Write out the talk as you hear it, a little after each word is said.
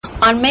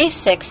On May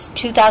 6,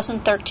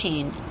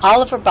 2013,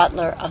 Oliver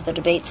Butler of the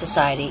Debate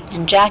Society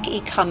and Jack E.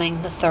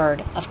 Cumming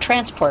III of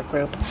Transport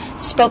Group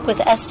spoke with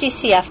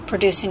SDCF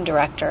producing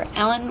director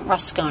Ellen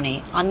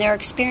Rusconi on their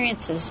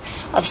experiences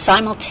of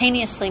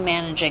simultaneously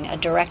managing a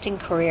directing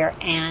career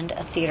and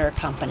a theater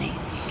company.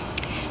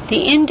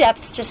 The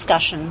in-depth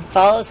discussion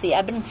follows the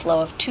ebb and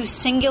flow of two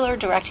singular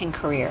directing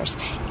careers,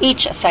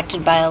 each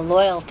affected by a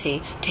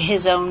loyalty to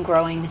his own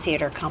growing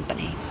theater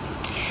company.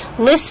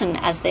 Listen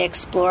as they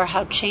explore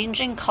how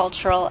changing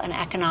cultural and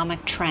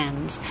economic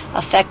trends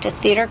affect a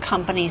theater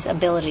company's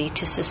ability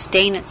to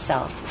sustain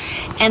itself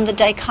and the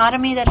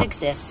dichotomy that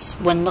exists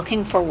when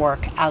looking for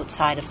work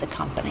outside of the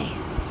company.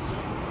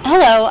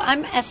 Hello,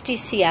 I'm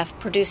SDCF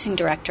producing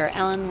director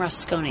Ellen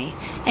Rusconi,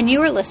 and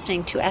you are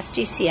listening to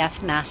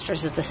SDCF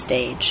Masters of the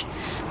Stage.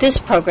 This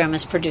program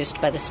is produced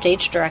by the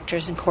Stage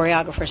Directors and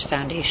Choreographers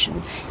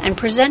Foundation and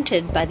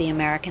presented by the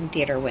American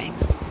Theater Wing.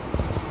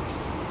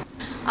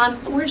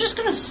 We're just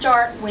going to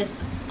start with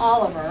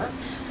Oliver.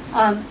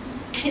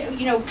 Can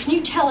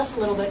you tell us a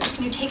little bit?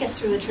 Can you take us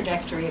through the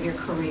trajectory of your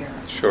career?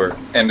 Sure.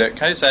 And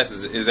can I just ask,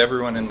 is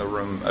everyone in the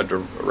room a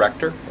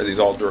director? Are these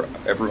all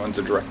everyone's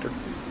a director?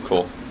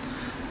 Cool.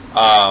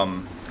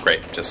 Great.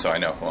 Just so I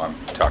know who I'm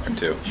talking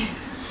to.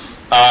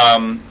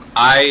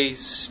 I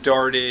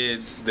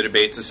started the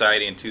Debate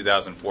Society in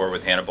 2004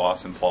 with Hannah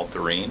Boss and Paul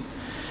Thureen.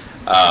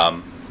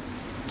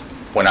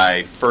 When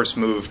I first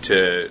moved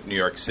to New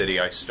York City,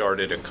 I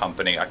started a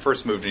company. I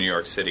first moved to New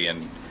York City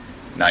in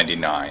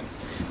 99.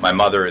 My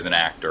mother is an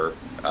actor,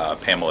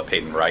 Pamela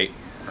Peyton Wright.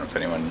 I don't know if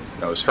anyone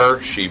knows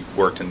her. She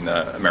worked in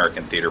the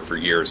American theater for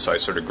years, so I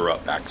sort of grew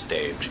up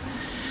backstage.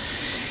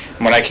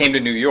 When I came to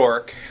New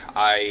York,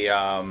 I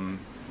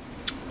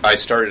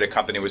started a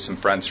company with some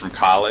friends from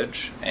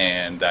college,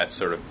 and that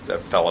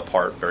fell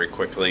apart very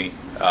quickly.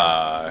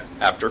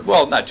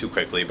 Not too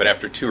quickly, but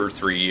after 2 or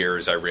 3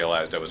 years, I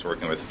realized I was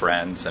working with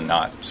friends and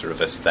not sort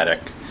of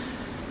aesthetic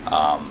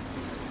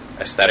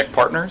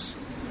partners.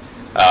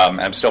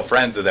 I'm still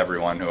friends with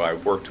everyone who I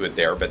worked with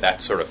there, but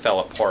that sort of fell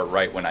apart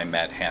right when I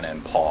met Hannah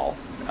and Paul.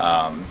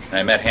 And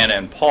I met Hannah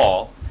and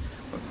Paul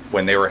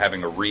when they were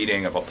having a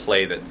reading of a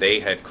play that they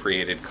had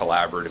created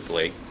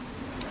collaboratively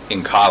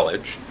in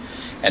college,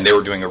 and they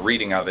were doing a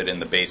reading of it in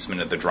the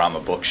basement of the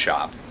Drama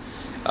Bookshop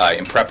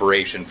in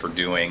preparation for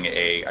doing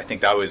I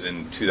think that was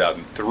in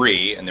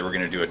 2003, and they were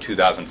going to do a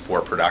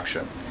 2004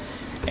 production.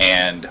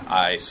 And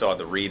I saw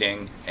the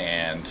reading,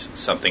 and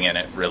something in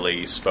it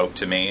really spoke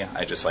to me.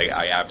 I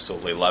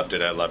absolutely loved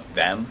it. I loved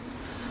them.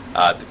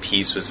 The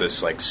piece was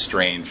this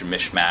strange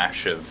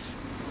mishmash of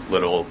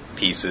little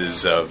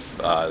pieces of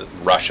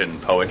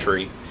Russian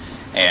poetry,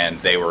 and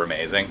they were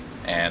amazing.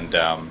 And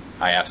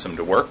I asked them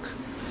to work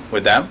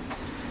with them,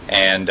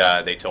 and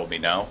they told me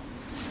no.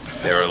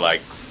 They were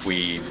like,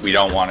 we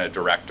don't want a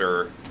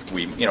director.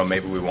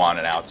 Maybe we want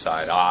an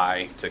outside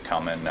eye to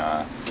come and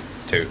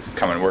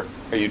work.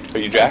 Are you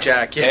Jack? I'm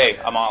Jack. Yeah. Hey,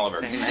 I'm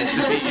Oliver. Nice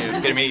to meet you.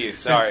 Good to meet you.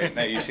 Sorry,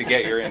 no, you should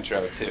get your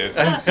intro too.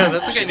 That's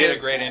okay. She did a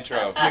great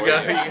intro.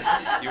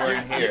 You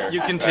weren't here. You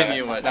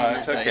continue. No,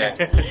 it's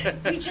okay.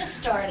 We just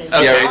started.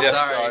 Yeah, we just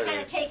started. started. Kind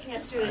of taking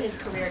us through his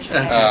career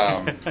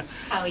trajectory,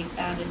 how he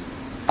founded.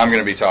 I'm going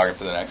to be talking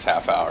for the next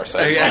half hour, so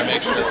I just want to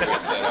make sure we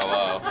say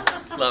hello.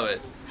 Love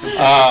it.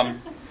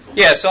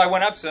 So I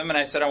went up to them and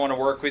I said, I want to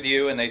work with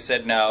you, and they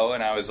said no,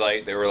 and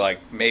they were like,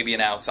 maybe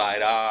an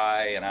outside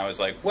eye, and I was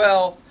like,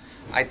 well,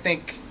 I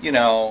think,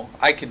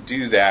 I could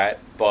do that,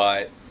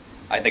 but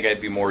I think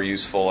I'd be more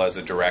useful as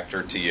a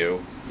director to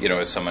you,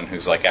 as someone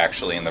who's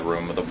actually in the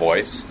room with a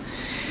voice.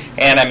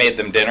 And I made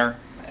them dinner,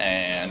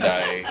 and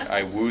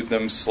I wooed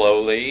them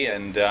slowly,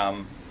 and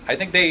I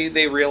think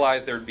they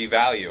realized there'd be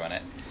value in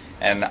it.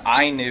 And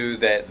I knew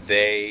that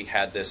they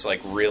had this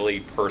really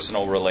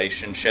personal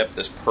relationship,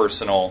 this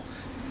personal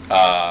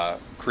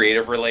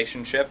creative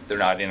relationship. They're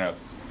not in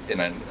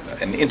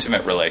an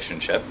intimate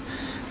relationship.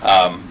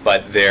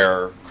 But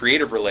their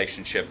creative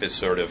relationship is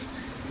sort of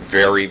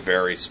very,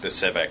 very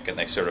specific, and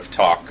they sort of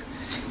talk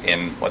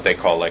in what they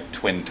call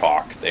twin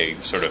talk. They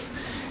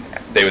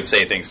would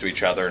say things to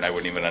each other, and I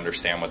wouldn't even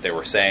understand what they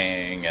were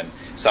saying, and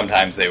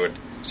sometimes they would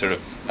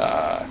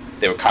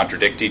they would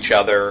contradict each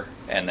other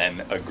and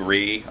then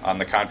agree on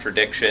the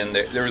contradiction.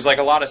 There was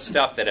a lot of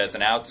stuff that as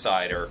an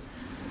outsider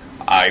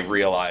I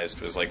realized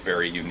was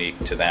very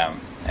unique to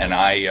them. And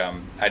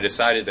I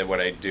decided that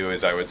what I'd do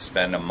is I would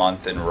spend a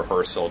month in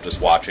rehearsal just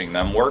watching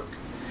them work,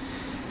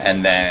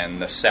 and then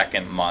the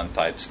second month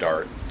I'd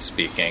start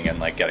speaking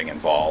and getting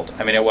involved.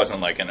 I mean, it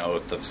wasn't an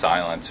oath of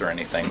silence or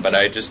anything, but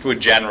I just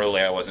would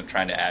I wasn't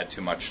trying to add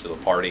too much to the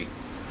party.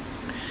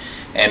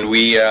 And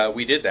we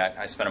did that.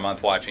 I spent a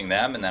month watching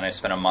them, and then I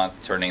spent a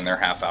month turning their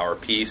half-hour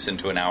piece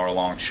into an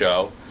hour-long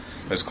show.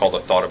 It was called A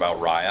Thought About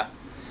Raya.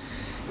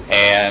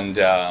 And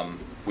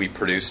we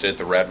produced it at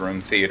the Red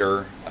Room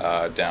Theater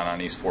down on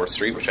East 4th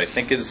Street, which I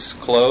think is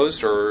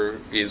closed or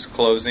is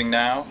closing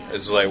now.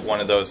 It's one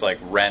of those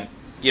rent,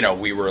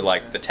 we were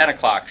the 10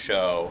 o'clock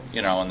show,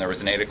 and there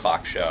was an 8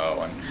 o'clock show,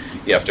 and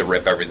you have to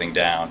rip everything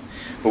down.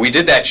 But we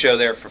did that show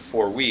there for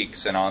 4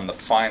 weeks, and on the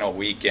final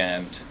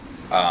weekend,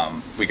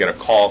 we get a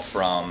call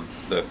from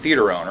the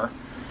theater owner,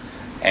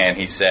 and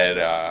he said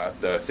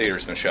the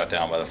theater's been shut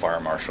down by the fire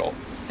marshal.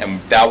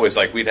 And that was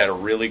like, we'd had a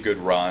really good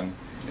run,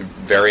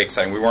 very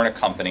exciting. We weren't a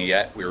company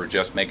yet. We were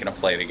just making a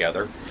play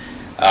together.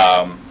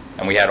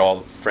 And we had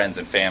all friends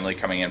and family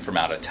coming in from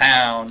out of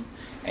town.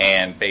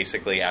 And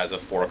basically, as of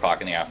 4 o'clock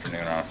in the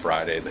afternoon on a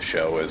Friday, the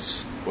show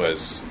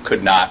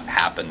could not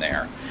happen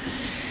there.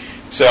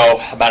 So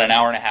about an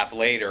hour and a half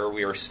later,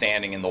 we were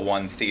standing in the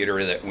one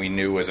theater that we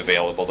knew was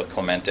available, the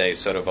Clemente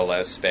Soto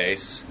Velez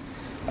space.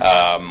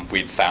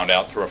 We'd found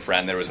out through a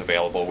friend that it was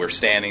available. We were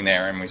standing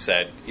there, and we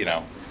said,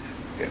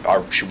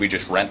 should we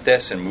just rent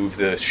this and move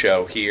the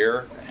show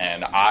here?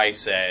 And I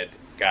said,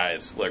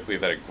 guys, look,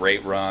 we've had a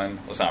great run.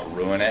 Let's not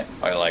ruin it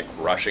by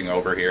rushing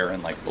over here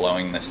and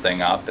blowing this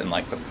thing up and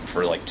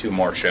for 2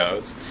 more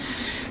shows.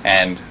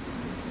 And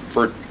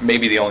for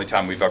maybe the only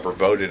time we've ever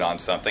voted on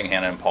something,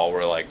 Hannah and Paul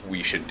were like,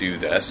 we should do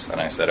this. And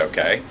I said,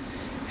 okay.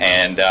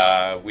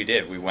 And we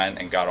did. We went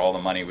and got all the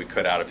money we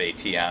could out of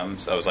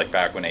ATMs. That was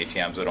back when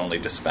ATMs would only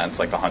dispense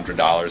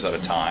 $100 at a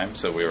time.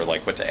 So we were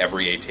went to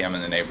every ATM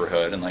in the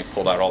neighborhood and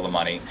pulled out all the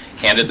money,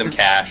 handed them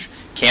cash,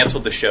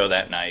 canceled the show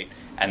that night,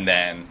 and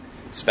then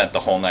spent the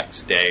whole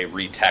next day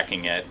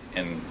reteching it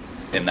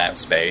in that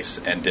space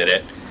and did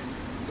it.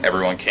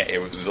 Everyone came.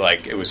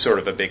 It was sort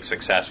of a big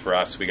success for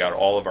us. We got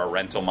all of our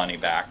rental money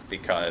back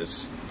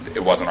because it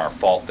wasn't our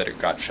fault that it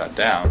got shut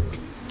down.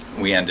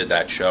 We ended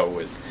that show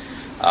with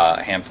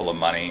a handful of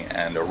money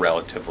and a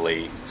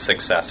relatively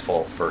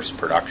successful first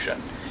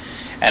production.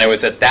 And it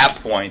was at that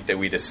point that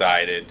we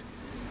decided,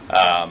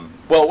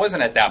 well, it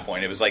wasn't at that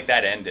point. It was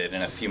that ended,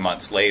 and a few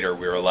months later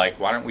we were like,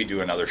 why don't we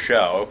do another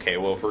show? Okay,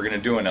 well, if we're going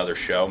to do another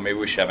show, maybe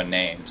we should have a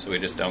name, so we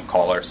just don't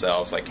call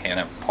ourselves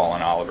Hannah, Paul,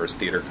 and Oliver's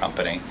Theater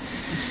Company.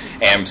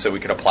 And so we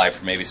could apply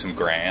for maybe some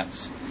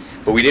grants.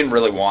 But we didn't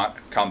really want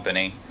a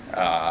company.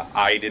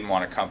 I didn't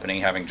want a company,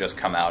 having just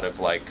come out of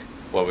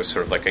what was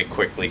sort of a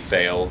quickly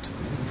failed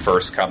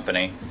first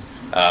company.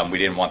 We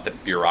didn't want the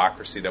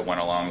bureaucracy that went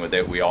along with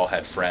it. We all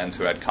had friends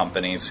who had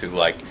companies who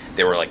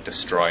they were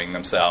destroying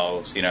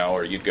themselves,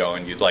 or you'd go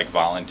and you'd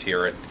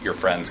volunteer at your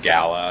friend's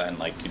gala and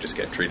you just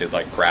get treated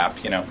like crap,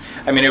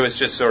 I mean, it was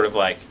just sort of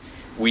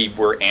we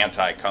were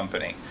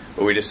anti-company.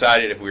 But we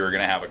decided if we were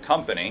going to have a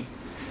company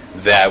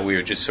that we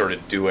would just sort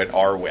of do it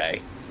our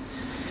way.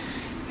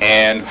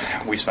 And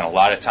we spent a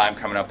lot of time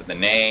coming up with the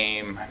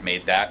name,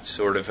 made that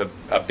sort of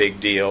a big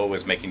deal,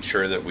 was making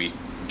sure that we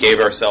gave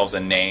ourselves a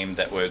name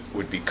that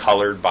would be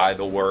colored by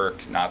the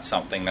work, not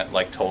something that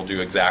told you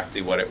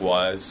exactly what it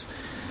was.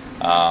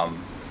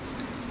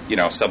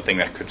 Something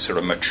that could sort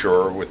of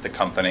mature with the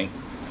company.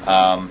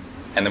 And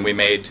then we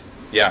made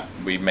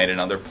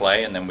another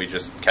play, and then we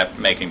just kept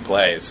making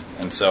plays.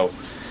 And so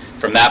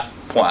from that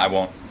point, I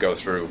won't go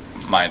through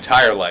my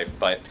entire life,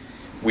 but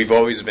we've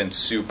always been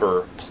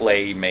super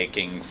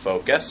play-making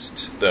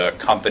focused. The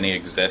company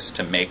exists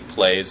to make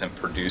plays and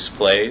produce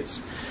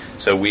plays.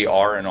 So we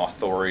are an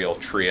authorial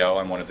trio.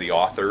 I'm one of the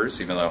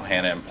authors, even though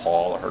Hannah and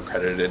Paul are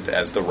credited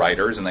as the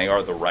writers, and they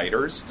are the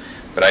writers.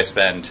 But I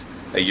spend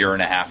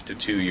 1.5 to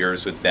 2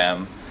 years with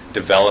them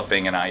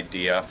developing an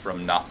idea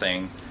from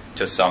nothing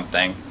to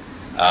something.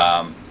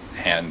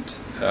 And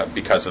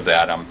because of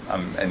that,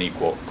 I'm an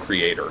equal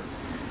creator.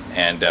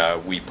 And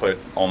we put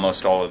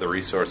almost all of the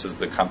resources of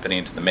the company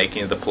into the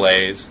making of the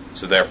plays.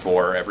 So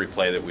therefore, every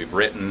play that we've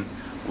written,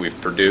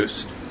 we've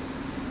produced.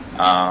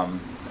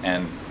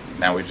 And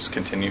now we just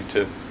continue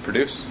to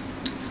produce.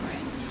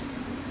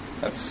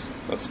 That's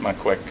my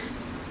quick-ish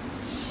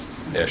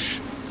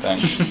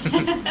thing.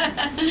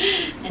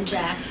 And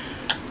Jack?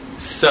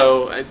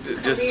 So,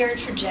 career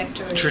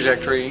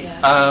trajectory.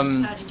 Yeah.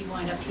 How did you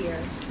wind up here?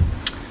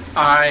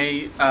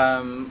 I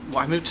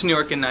moved to New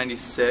York in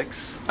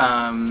 '96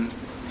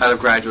 out of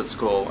graduate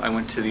school. I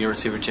went to the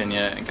University of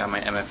Virginia and got my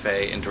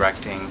MFA in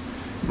directing.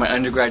 My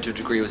undergraduate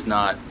degree was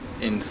not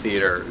in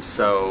theater,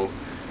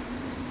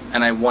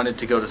 and I wanted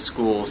to go to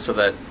school so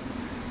that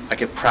I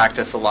could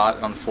practice a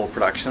lot on full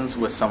productions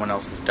with someone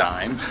else's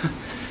dime.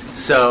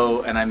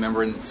 And I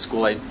remember in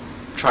school I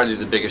tried to do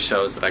the biggest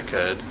shows that I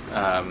could,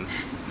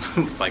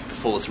 with the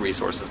fullest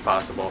resources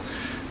possible.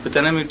 But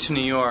then I moved to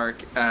New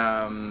York.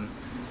 I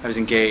was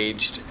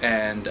engaged,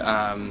 and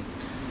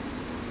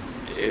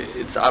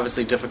it's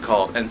obviously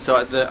difficult. And so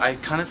I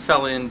kind of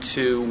fell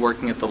into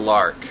working at the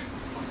Lark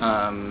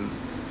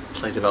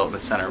Play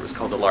Development Center. It was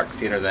called the Lark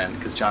Theater then,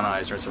 because John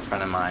Eisner is a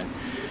friend of mine.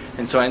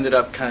 And so I ended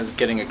up kind of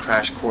getting a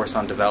crash course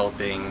on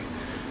developing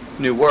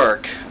new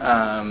work,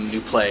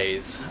 new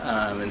plays,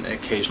 and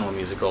occasional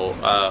musical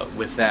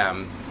with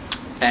them.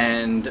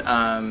 And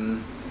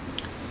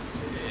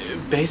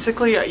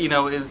basically,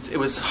 it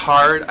was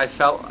hard. I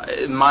felt,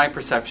 in my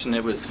perception,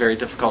 it was very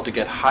difficult to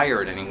get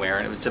hired anywhere,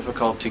 and it was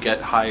difficult to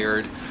get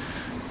hired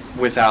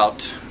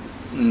without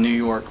New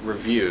York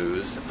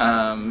reviews.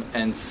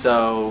 And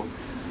so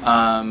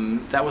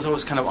that was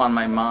always kind of on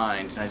my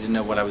mind, and I didn't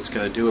know what I was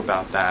going to do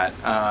about that.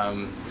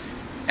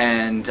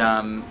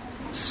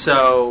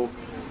 So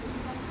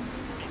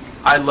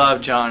I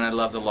love John, I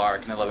love the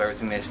Lark, and I love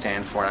everything they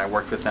stand for, and I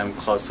worked with them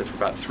closely for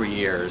about 3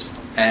 years.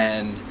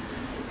 And,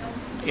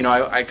 you know,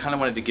 I kind of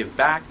wanted to give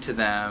back to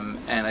them,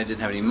 and I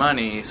didn't have any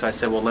money, so I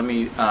said, well, let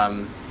me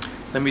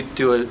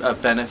do a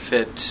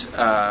benefit,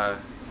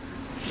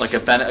 like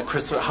a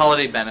Christmas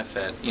holiday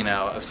benefit, you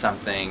know, of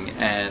something,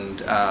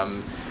 and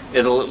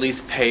it'll at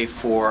least pay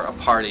for a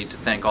party to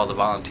thank all the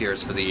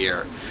volunteers for the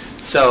year.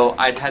 So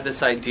I'd had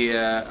this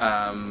idea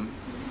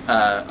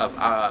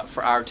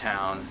for our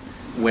town,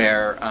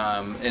 where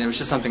and it was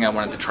just something I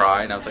wanted to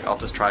try, and I was like, I'll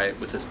just try it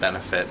with this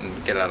benefit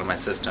and get it out of my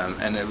system.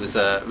 And it was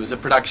a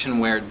production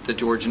where the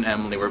George and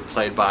Emily were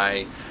played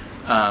by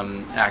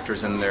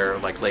actors in their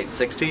like late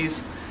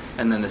 60s,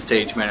 and then the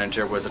stage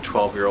manager was a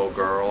 12-year-old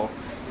girl,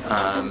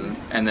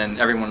 and then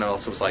everyone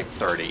else was like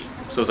 30.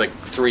 So it was like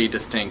 3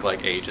 distinct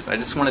like ages. I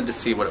just wanted to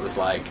see what it was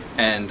like,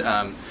 and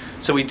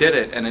so we did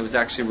it, and it was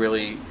actually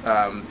really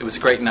it was a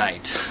great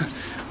night,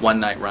 one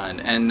night run,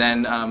 and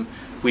then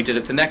we did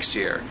it the next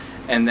year.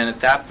 And then at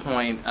that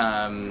point,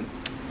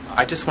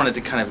 I just wanted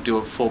to kind of do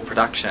a full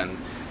production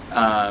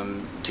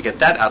to get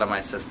that out of my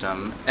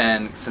system.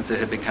 And since it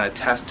had been kind of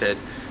tested,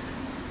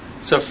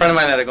 so a friend of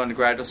mine that I go into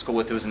graduate school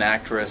with, who was an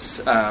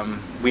actress,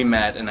 we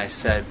met, and I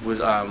said,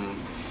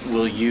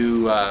 will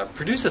you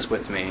produce this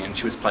with me? And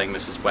she was playing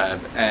Mrs.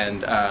 Webb.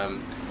 And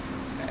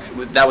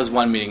that was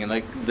one meeting. And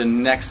like the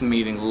next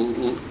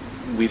meeting,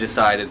 we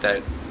decided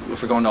that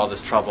if we're going to all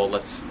this trouble,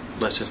 let's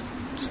just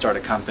start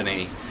a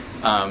company.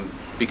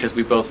 Because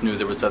we both knew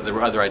there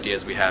were other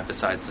ideas we had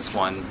besides this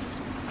one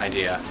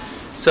idea.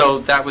 So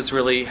that was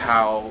really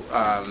how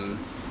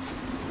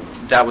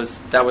that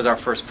was our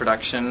first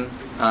production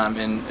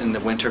in the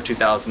winter of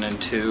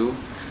 2002.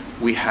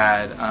 We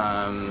had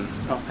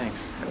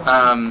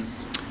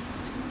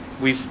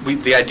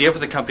the idea for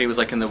the company was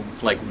like in the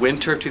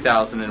winter of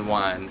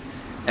 2001,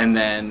 and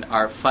then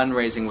our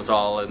fundraising was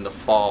all in the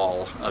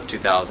fall of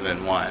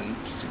 2001.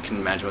 So you can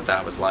imagine what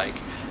that was like,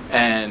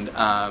 and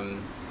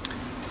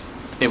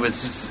it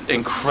was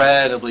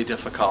incredibly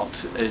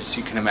difficult, as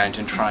you can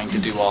imagine, trying to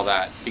do all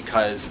that,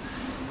 because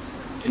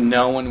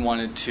no one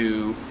wanted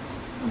to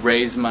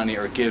raise money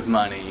or give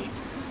money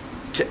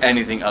to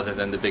anything other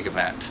than the big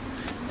event.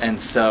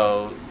 And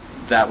so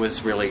that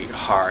was really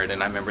hard.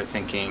 And I remember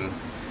thinking,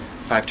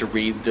 if I have to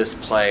read this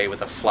play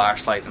with a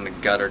flashlight in the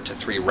gutter to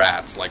 3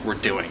 rats, like, we're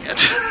doing it.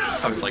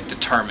 I was like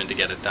determined to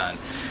get it done.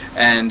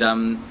 And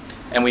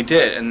we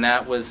did, and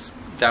that was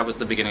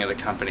the beginning of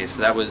the company.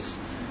 So that was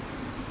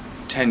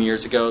 10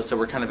 years ago, so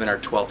we're kind of in our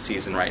 12th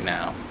season right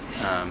now,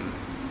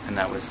 and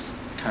that was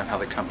kind of how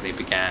the company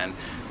began.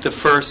 The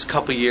first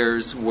couple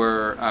years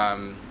were,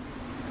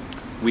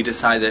 we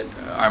decided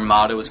that our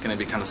motto was going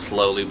to be kind of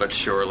slowly but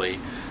surely,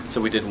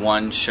 so we did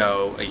 1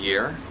 show a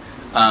year,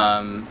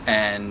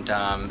 and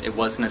it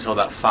wasn't until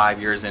about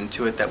 5 years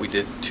into it that we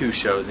did 2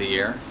 shows a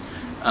year,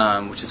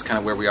 which is kind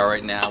of where we are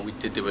right now. We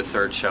did do a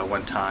 3rd show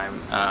one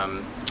time,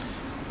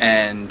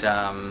 and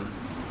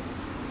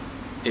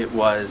it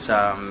was...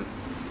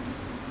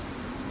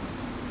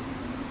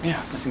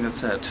 yeah, I think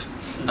that's it.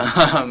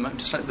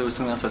 There was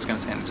something else I was going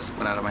to say, and it just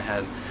went out of my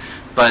head.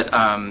 But,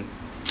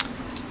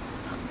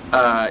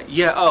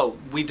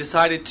 we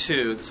decided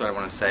to, that's what I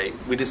want to say,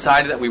 we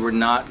decided that we were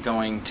not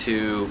going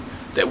to,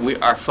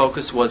 our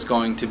focus was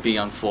going to be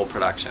on full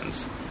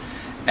productions,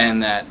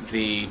 and that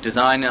the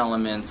design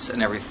elements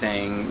and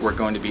everything were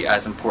going to be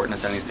as important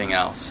as anything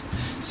else.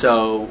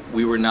 So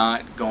we were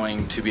not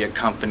going to be a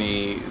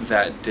company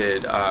that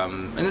did,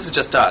 and this is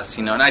just us,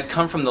 you know, and I'd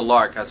come from the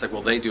Lark. I was like,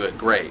 well, they do it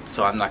great,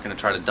 so I'm not going to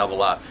try to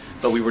double up.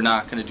 But we were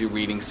not going to do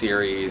reading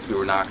series. We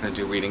were not going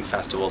to do reading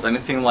festivals,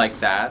 anything like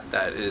that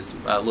is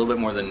a little bit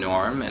more the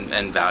norm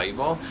and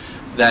valuable,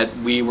 that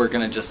we were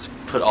going to just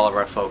put all of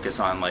our focus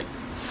on, like,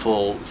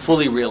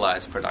 fully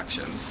realized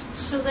productions.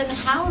 So then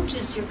how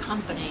does your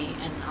company,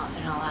 and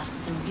I'll ask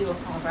this of you,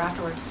 Oliver,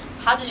 afterwards,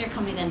 how does your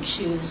company then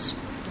choose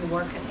the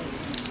work that they do?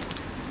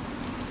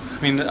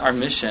 I mean, our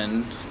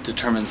mission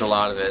determines a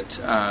lot of it,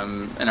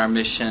 and our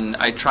mission,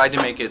 I tried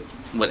to make it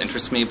what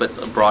interests me,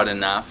 but broad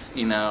enough,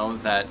 you know,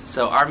 that,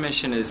 so our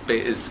mission is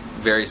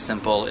very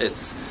simple.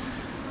 It's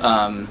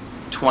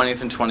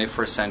 20th and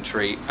 21st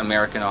century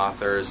American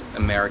authors,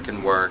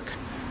 American work,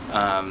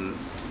 and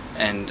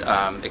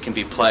it can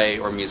be play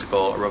or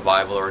musical, a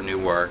revival or a new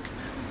work,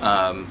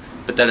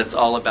 but that it's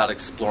all about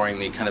exploring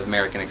the kind of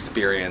American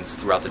experience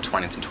throughout the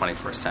 20th and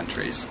 21st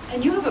centuries.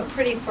 And you have a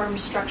pretty firm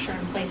structure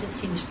in place, it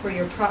seems, for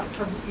your current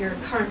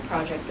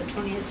project, the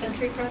 20th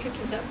Century Project.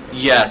 Is that?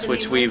 Yes,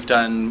 which we've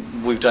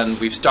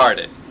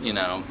started. You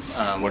know.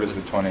 What is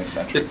the 20th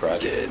Century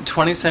Project?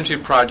 20th Century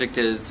Project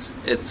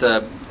it's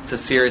a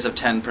series of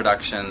 10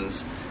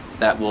 productions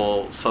that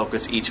will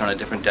focus each on a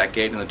different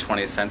decade in the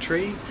 20th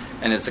century.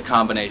 And it's a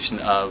combination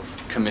of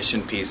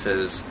commissioned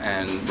pieces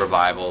and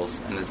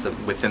revivals, and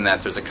within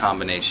that there's a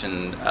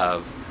combination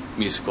of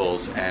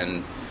musicals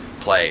and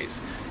plays.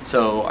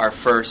 So our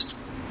first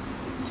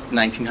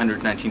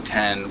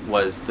 1900-1910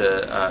 was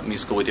the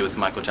musical we did with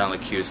Michael John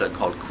LaChiusa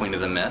called Queen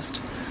of the Mist.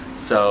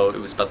 So it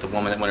was about the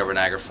woman that went over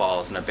Niagara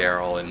Falls in a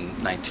barrel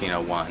in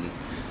 1901.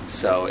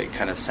 So it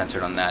kind of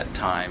centered on that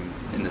time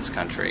in this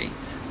country.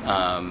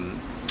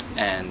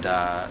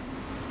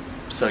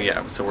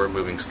 So we're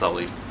moving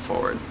slowly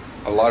forward.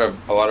 A lot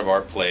of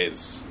our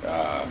plays,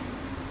 all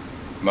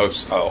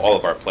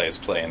of our plays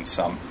play in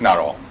some, not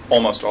all,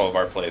 almost all of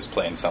our plays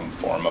play in some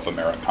form of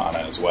Americana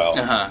as well.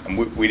 And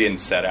we didn't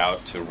set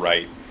out to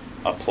write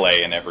a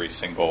play in every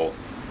single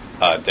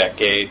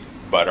decade,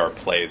 but our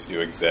plays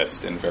do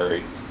exist in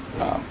very.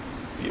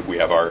 We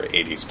have our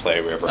 80s play,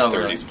 we have our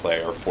 30s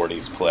play, our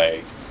 40s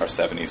play, our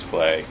 70s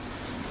play.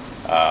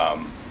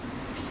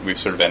 We've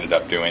sort of ended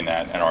up doing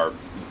that, and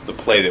the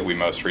play that we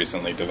most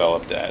recently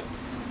developed at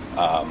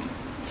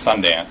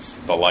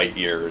Sundance, The Light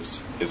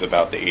Years, is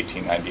about the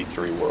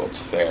 1893 World's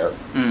Fair.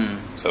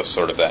 So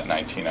sort of that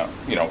right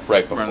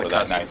before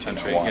that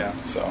 1901.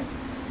 Yeah. So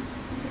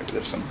maybe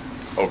there's some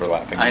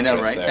overlapping. I know,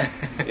 right? There.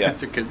 Yeah,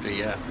 there could be.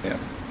 Yeah.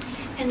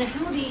 And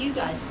how do you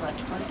guys select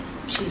plays?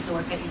 Choose the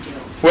work that you do?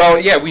 Well,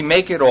 yeah, we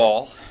make it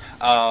all.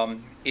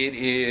 It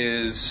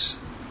is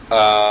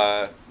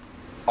our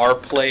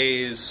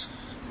plays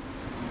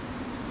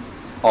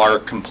are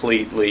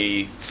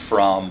completely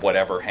from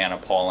whatever Hannah,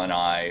 Paul, and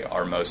I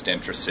are most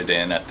interested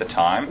in at the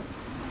time,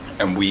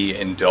 and we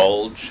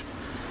indulge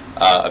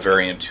a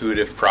very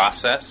intuitive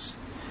process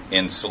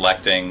in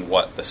selecting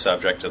what the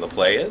subject of the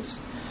play is.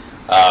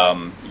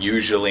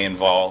 Usually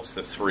involves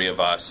the three of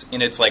us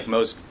in its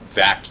most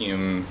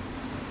vacuum,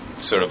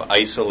 sort of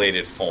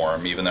isolated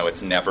form, even though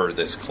it's never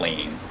this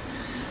clean.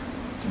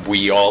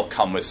 We all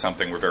come with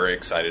something we're very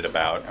excited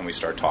about, and we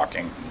start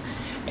talking.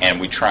 And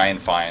we try and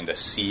find a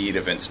seed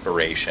of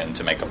inspiration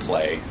to make a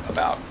play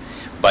about.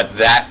 But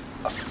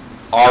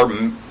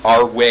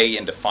our way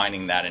into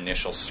finding that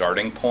initial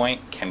starting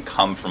point can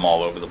come from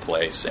all over the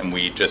place, and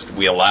we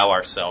allow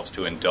ourselves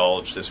to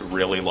indulge this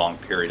really long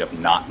period of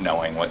not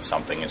knowing what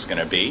something is going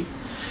to be,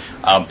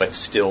 but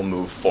still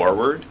move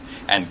forward,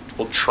 and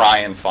we'll try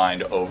and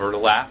find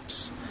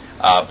overlaps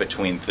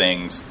between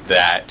things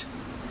that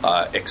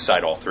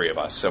excite all three of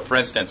us. So, for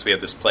instance, we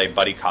have this play,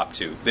 Buddy Cop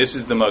 2. This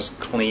is the most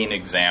clean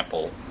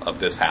example of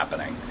this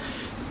happening.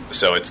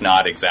 So it's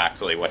not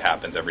exactly what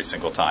happens every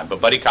single time. But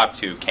Buddy Cop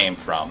 2 came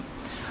from,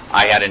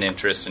 I had an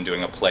interest in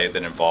doing a play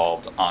that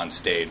involved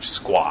on-stage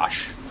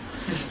squash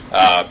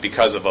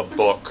because of a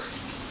book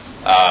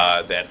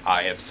that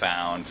I had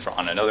found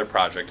on another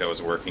project I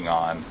was working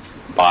on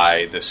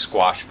by this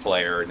squash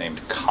player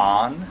named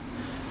Khan.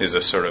 Is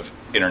a sort of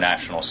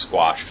international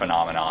squash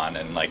phenomenon,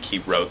 and he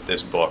wrote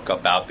this book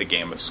about the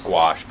game of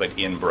squash, but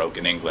in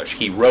broken English.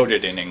 He wrote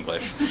it in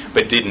English,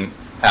 but didn't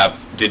have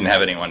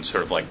anyone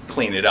sort of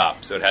clean it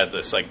up. So it had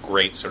this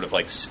great sort of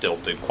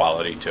stilted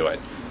quality to it.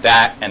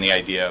 That and the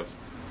idea of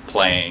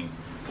playing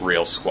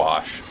real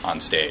squash on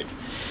stage.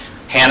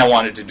 Hannah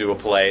wanted to do a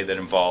play that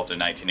involved a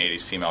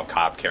 1980s female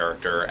cop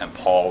character, and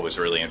Paul was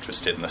really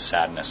interested in the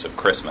sadness of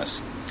Christmas.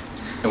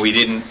 And we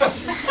didn't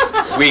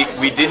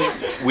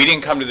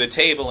come to the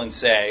table and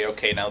say,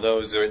 okay, now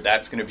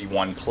that's going to be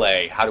one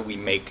play. How do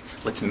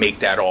let's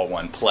make that all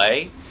one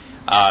play?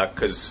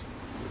 Because,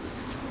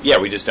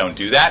 we just don't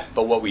do that.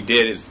 But what we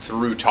did is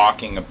through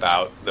talking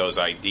about those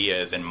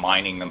ideas and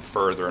mining them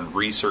further and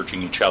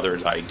researching each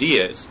other's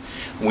ideas,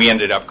 we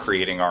ended up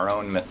creating our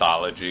own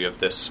mythology of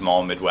this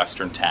small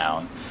Midwestern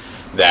town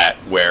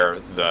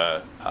where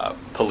the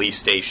police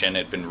station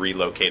had been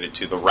relocated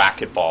to the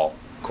racquetball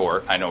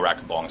court. I know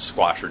racquetball and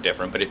squash are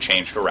different, but it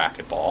changed to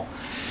racquetball.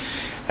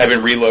 Had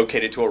been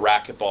relocated to a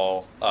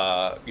racquetball,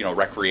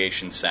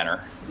 recreation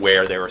center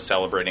where they were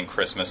celebrating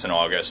Christmas in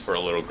August for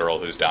a little girl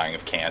who's dying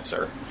of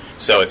cancer.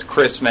 So it's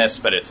Christmas,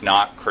 but it's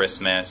not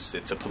Christmas.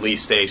 It's a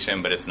police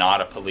station, but it's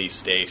not a police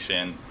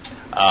station.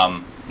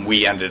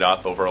 We ended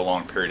up over a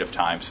long period of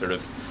time sort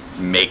of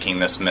making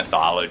this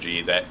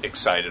mythology that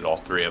excited all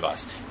three of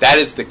us. That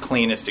is the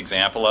cleanest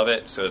example of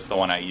it, so it's the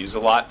one I use a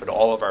lot, but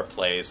all of our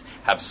plays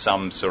have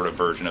some sort of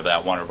version of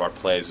that. One of our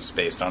plays is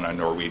based on a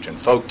Norwegian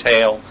folk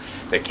tale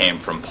that came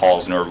from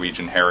Paul's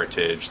Norwegian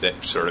heritage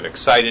that sort of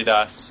excited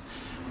us.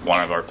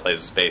 One of our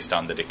plays is based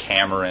on the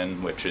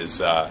Decameron, which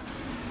is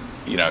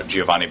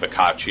Giovanni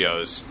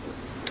Boccaccio's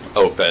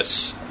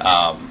opus,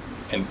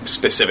 and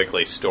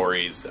specifically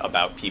stories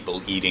about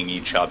people eating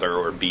each other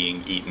or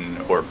being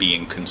eaten or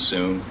being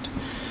consumed.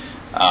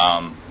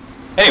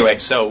 Anyway,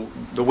 so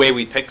the way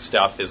we pick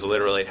stuff is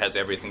literally it has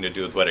everything to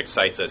do with what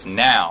excites us.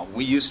 Now,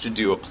 we used to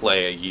do a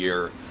play a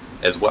year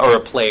as well, or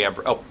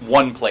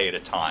one play at a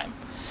time.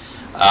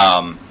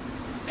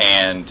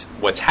 And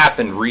what's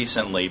happened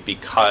recently,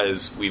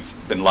 because we've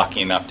been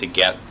lucky enough to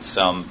get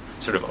some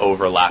sort of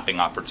overlapping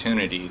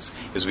opportunities,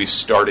 is we've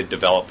started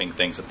developing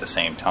things at the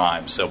same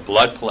time. So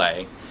Blood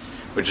Play,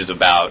 which is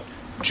about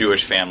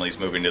Jewish families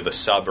moving to the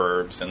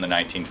suburbs in the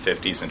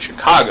 1950s in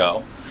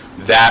Chicago,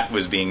 that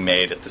was being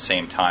made at the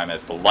same time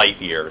as The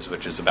Light Years,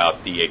 which is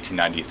about the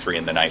 1893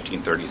 and the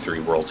 1933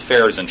 World's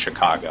Fairs in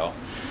Chicago.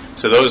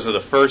 So those are the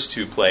first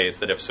two plays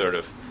that have sort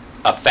of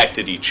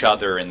affected each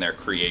other in their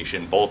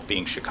creation, both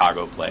being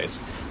Chicago plays.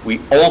 We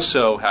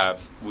also have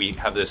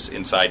this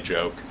inside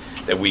joke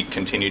that we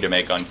continue to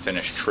make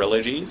unfinished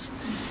trilogies,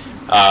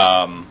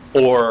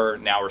 Or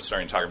now we're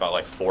starting to talk about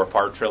like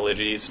 4-part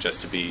trilogies,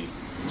 just to be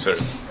sort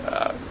of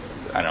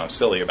I don't know,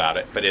 silly about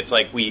it. But it's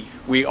like we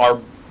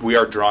are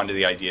drawn to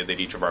the idea that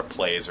each of our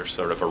plays are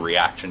sort of a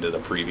reaction to the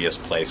previous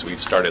play. So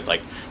we've started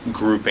like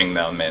grouping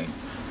them in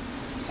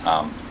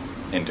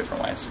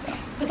different ways. Yeah.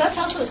 But that's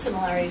also a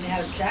similarity to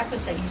how Jack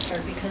was saying he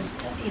started, because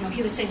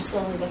he was saying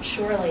slowly but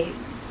surely.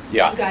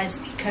 Yeah. You guys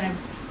kind of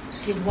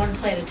did one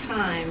play at a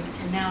time,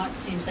 and now it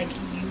seems like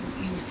you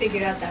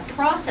figured out that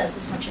process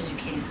as much as you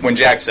can. When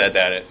Jack said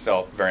that, it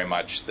felt very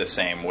much the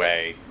same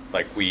way.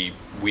 Like we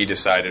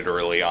decided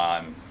early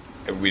on.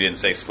 We didn't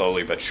say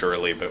slowly but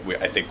surely, but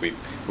I think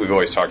we've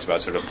always talked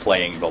about sort of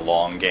playing the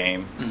long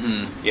game.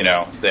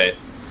 Mm-hmm. That.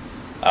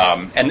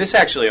 And this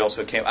actually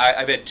also came.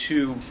 I've had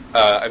 3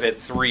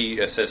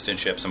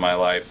 assistantships in my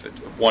life.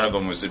 One of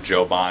them was with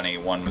Joe Bonney,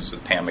 one was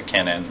with Pam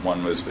McKinnon,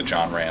 one was with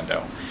John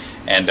Rando,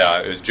 and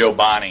it was Joe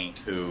Bonney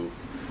who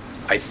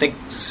I think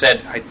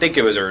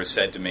it was her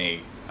said to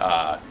me,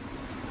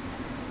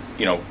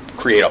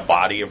 create a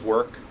body of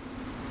work.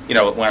 When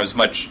I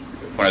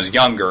was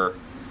younger,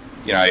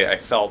 I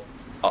felt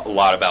a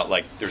lot about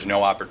like there's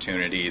no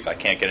opportunities. I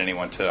can't get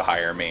anyone to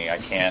hire me. I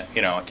can't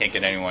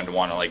get anyone to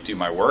want to like do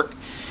my work.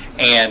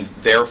 And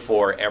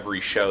therefore,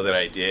 every show that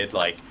I did,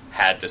 like,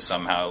 had to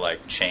somehow,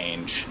 like,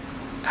 change,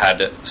 had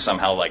to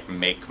somehow, like,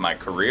 make my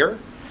career.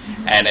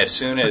 Mm-hmm. And as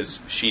soon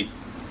as she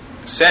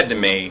said to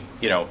me,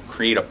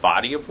 create a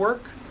body of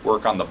work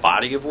on the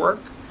body of work,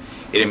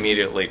 it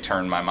immediately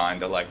turned my mind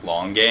to, like,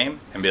 long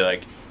game and be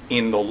like,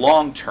 in the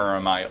long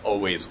term, I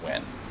always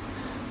win.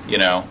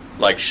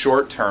 Like,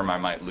 short term, I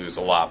might lose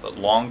a lot, but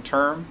long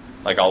term,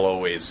 like, you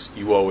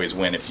always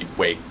win if you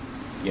wait,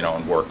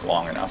 and work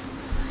long enough.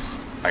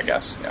 I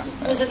guess, yeah.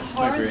 Was it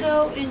hard,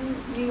 though, in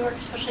New York,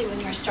 especially when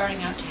you're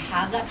starting out, to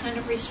have that kind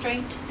of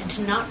restraint and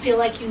to not feel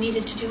like you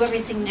needed to do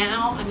everything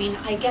now? I mean,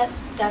 I get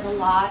that a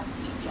lot.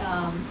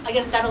 I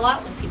get that a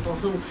lot with people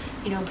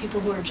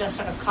who are just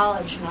out of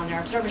college and on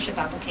their observership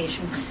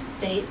application,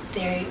 they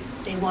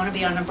want to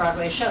be on a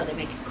Broadway show. They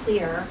make it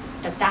clear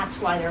that that's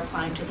why they're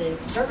applying to the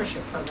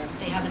observership program.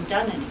 They haven't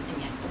done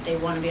anything yet, but they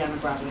want to be on a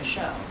Broadway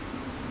show.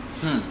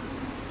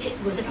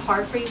 Was it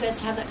hard for you guys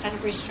to have that kind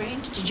of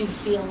restraint? Did you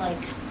feel like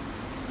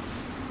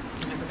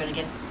you're never going to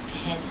get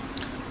ahead?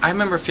 I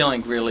remember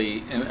feeling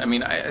really,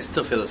 I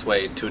still feel this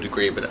way to a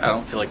degree, but I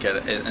don't feel like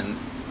it in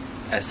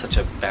as such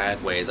a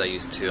bad way as I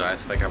used to. I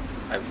feel like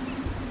I've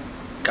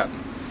gotten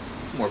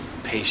more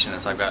patient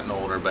as I've gotten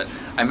older, but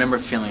I remember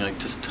feeling like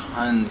just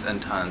tons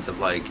and tons of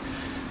like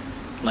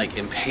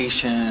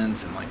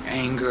impatience and like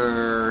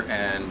anger,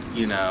 and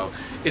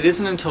it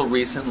isn't until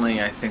recently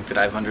I think that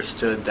I've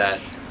understood that,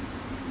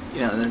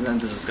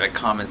 and this is like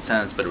common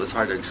sense, but it was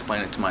hard to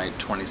explain it to my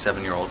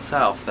 27-year-old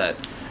self that,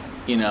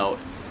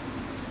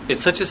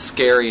 it's such a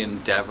scary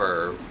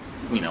endeavor,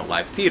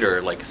 live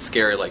theater, like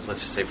scary, like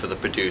let's just say for the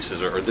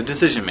producers or the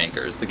decision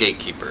makers, the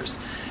gatekeepers.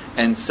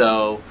 And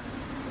so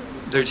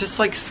they're just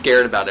like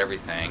scared about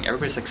everything.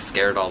 Everybody's like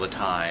scared all the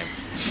time.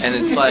 And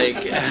it's like,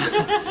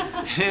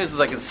 it's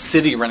like a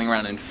city running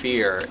around in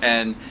fear.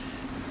 And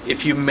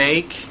if you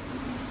make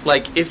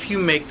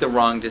the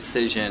wrong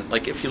decision,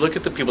 like if you look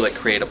at the people that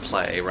create a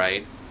play,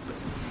 right?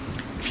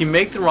 If you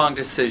make the wrong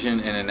decision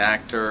in an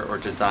actor or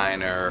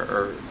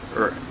designer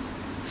or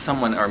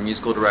someone or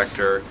musical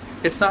director,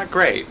 it's not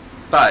great,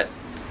 but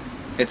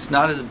it's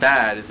not as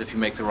bad as if you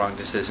make the wrong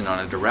decision on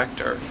a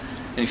director.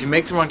 And if you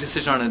make the wrong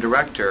decision on a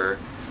director,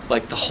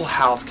 like the whole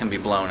house can be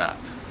blown up,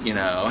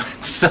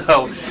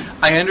 So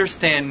I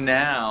understand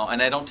now,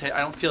 and I don't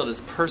feel it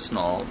as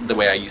personal the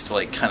way I used to,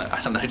 like, kind of,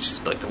 I don't know,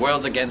 just like the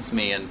world's against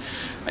me, and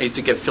I used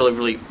to feel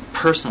really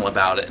personal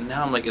about it. And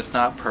now I'm like, it's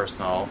not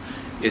personal.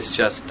 It's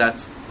just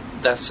that's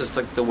just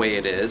like the way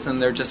it is,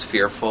 and they're just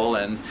fearful.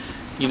 And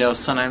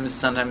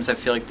sometimes I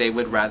feel like they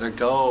would rather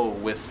go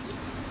with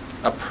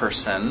a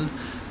person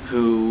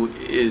who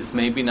is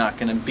maybe not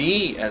going to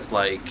be as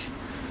like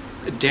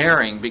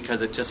daring,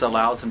 because it just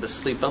allows them to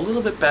sleep a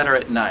little bit better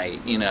at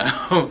night,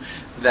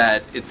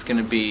 that it's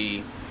going to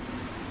be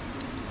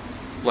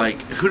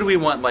like, who do we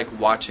want like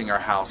watching our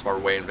house while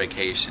we're away on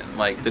vacation?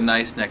 Like the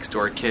nice next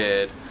door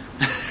kid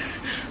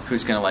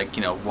who's going to like,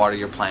 water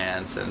your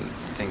plants and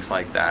things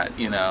like that,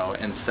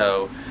 and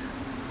so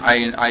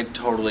I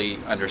totally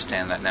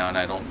understand that now, and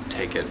I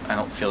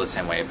don't feel the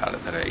same way about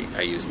it that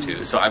I used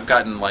to. So I've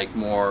gotten like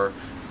more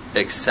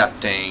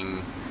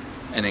accepting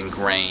and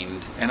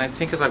ingrained, and I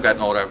think as I've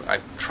gotten older,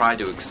 I've tried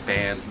to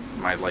expand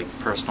my like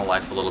personal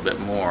life a little bit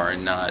more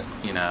and not,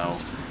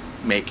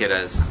 make it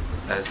as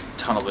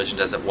tunnel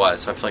visioned as it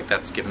was. So I feel like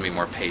that's given me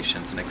more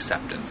patience and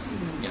acceptance,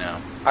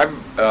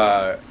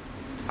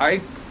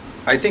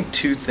 I think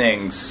 2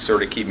 things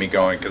sort of keep me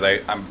going, because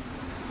I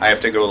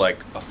have to go like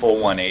a full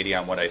 180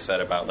 on what I said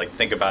about like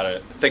thinking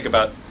about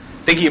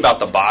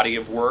the body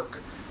of work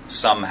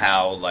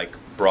somehow like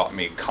brought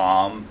me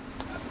calm,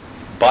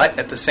 but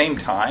at the same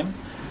time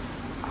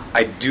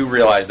I do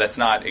realize that's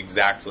not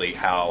exactly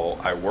how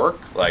I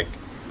work, like,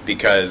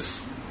 because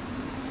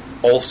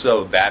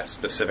also that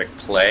specific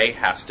play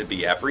has to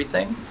be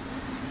everything.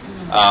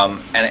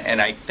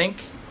 And I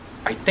think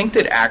I think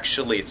that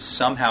actually it's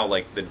somehow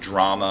like the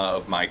drama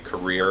of my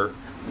career,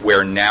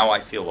 where now I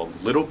feel a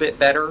little bit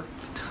better,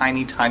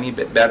 tiny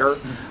bit better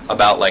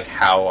about like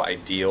how I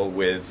deal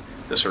with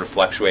the sort of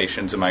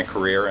fluctuations in my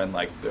career and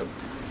like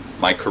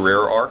my career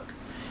arc,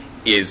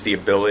 is the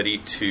ability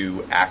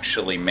to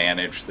actually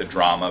manage the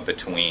drama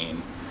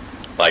between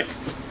like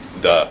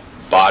the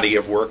body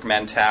of work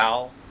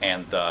mentale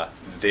and the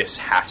this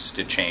has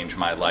to change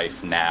my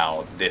life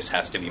now, this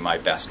has to be my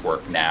best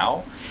work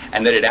now,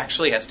 and that it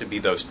actually has to be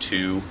those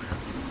two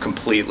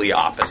completely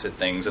opposite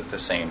things at the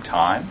same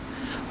time.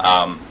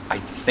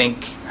 I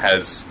think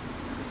has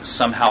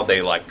somehow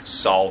they like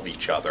solve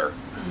each other,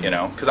 you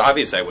know, because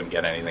obviously I wouldn't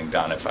get anything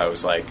done if I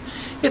was like,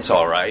 it's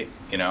all right,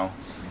 you know,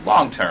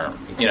 long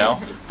term, you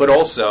know, but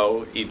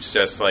also it's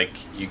just like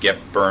you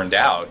get burned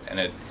out,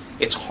 and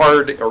it's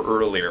hard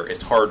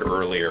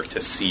earlier to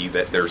see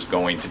that there's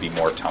going to be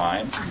more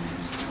time,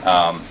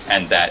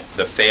 and that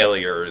the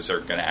failures are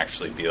going to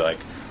actually be like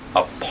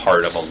a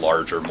part of a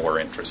larger, more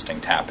interesting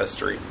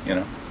tapestry, you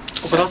know.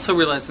 But also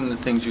realizing the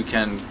things you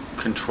can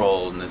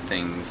control and the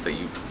things that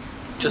you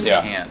just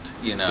can't,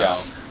 you know.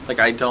 Yeah. Like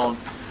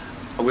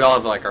we all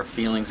have like our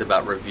feelings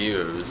about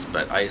reviews,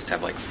 but I used to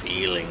have like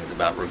feelings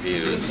about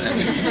reviews,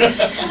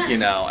 and you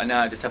know, and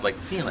now I just have like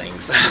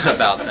feelings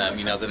about them,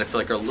 you know, that I feel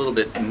like are a little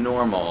bit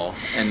normal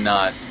and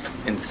not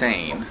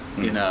insane,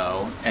 you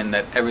know, and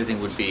that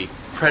everything would be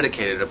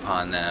predicated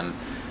upon them.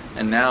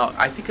 And now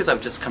I think as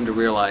I've just come to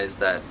realize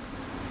that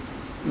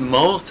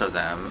most of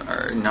them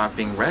are not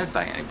being read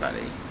by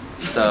anybody.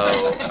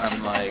 So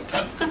I'm like,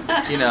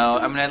 you know,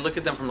 I mean, I look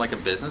at them from like a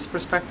business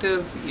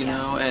perspective, you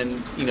know,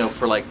 and, you know,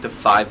 for like the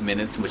 5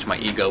 minutes in which my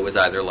ego was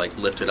either like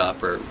lifted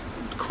up or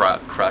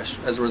crushed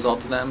as a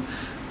result of them.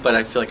 But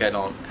I feel like I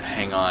don't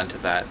hang on to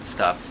that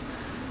stuff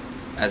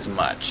as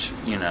much,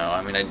 you know.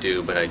 I mean, I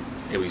do, but it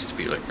used to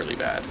be like really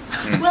bad.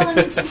 Well, and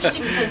it's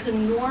interesting because the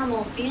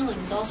normal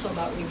feelings also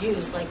about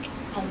reviews, like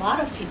a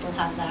lot of people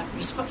have that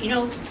response. You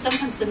know,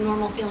 sometimes the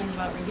normal feelings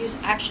about reviews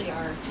actually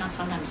are, not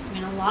sometimes, I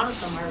mean, a lot of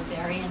them are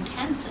very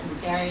intense and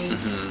very,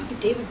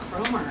 David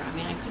Cromer, I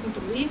mean, I couldn't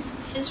believe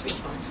his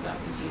response about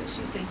reviews.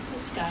 You think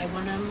this guy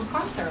won a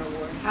MacArthur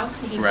Award. How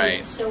can he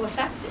be so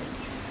affected?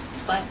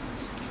 But,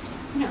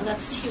 you know,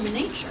 that's human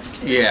nature,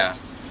 too. Yeah,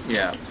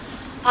 yeah.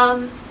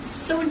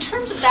 So in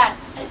terms of that,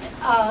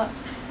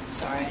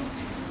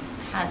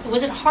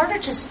 was it harder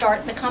to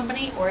start the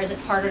company, or is it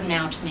harder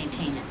now to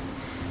maintain it?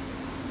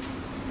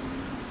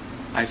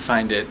 I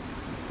find it,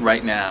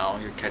 right now,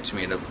 you're catching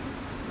me at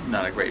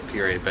not a great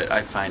period, but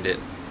I find it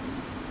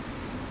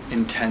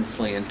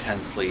intensely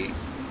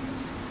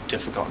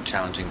difficult and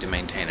challenging to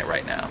maintain it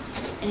right now.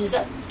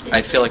 And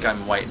I feel like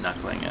I'm white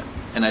knuckling it,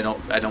 and I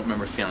don't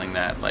remember feeling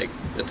that like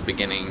at the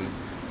beginning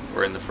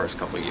or in the first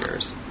couple of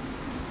years.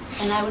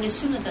 And I would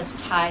assume that that's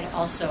tied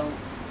also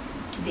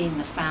to being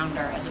the founder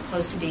as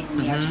opposed to being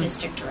the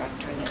artistic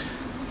director.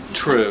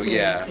 True,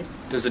 yeah.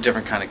 There's a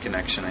different kind of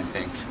connection, I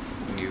think,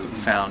 when you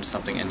found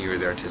something and you were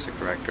the artistic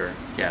director.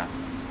 Yeah,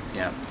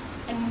 yeah.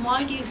 And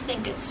why do you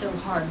think it's so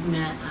hard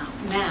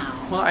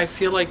now? Well, I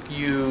feel like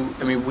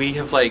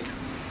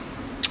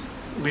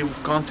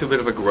we've gone through a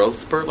bit of a growth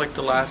spurt like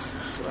the last,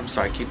 I'm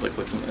sorry, I keep like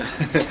looking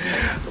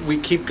at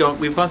we've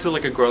gone through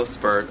like a growth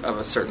spurt of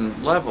a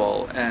certain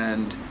level,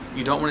 and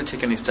you don't want to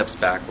take any steps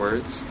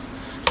backwards,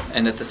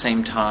 and at the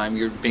same time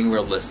you're being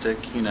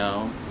realistic, you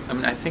know. I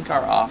mean, I think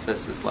our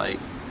office is like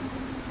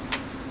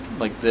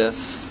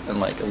this and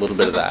like a little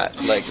bit of that,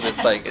 like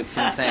it's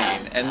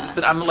insane,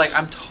 but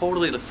I'm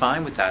totally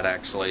fine with that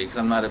actually, because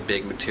I'm not a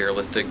big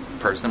materialistic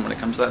person when it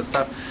comes to that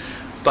stuff.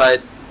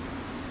 But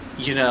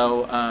you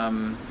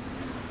know,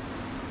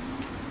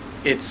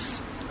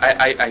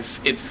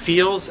 it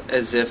feels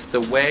as if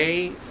the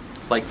way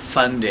like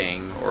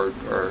funding or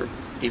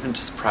even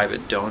just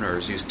private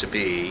donors used to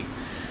be,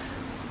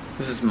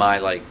 this is my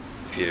like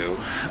view,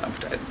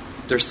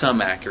 there's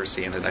some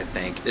accuracy in it, I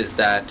think, is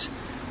that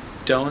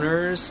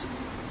donors,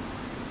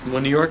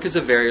 well, New York is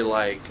a very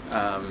like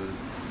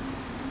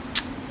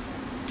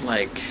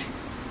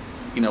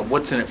you know,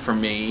 what's in it for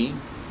me?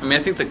 I mean,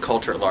 I think the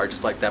culture at large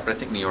is like that, but I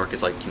think New York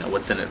is like, you know,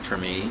 what's in it for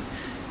me?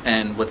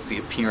 And what's the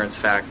appearance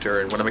factor,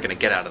 and what am I going to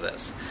get out of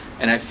this?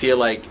 And I feel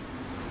like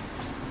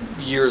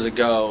years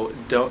ago,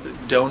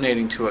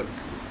 donating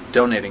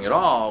at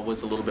all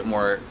was a little bit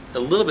more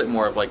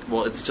of like,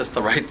 well, it's just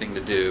the right thing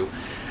to do.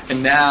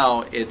 And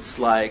now it's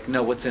like,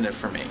 no, what's in it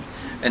for me?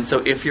 And so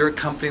if you're a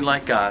company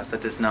like us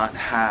that does not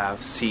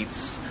have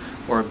seats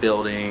or a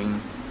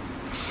building,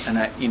 and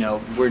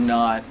we're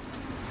not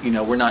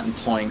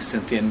employing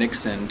Cynthia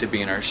Nixon to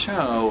be in our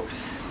show,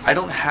 I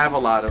don't have a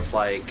lot of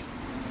like,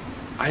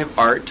 I have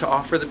art to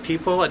offer the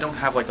people. I don't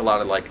have like a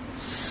lot of like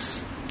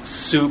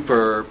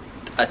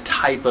a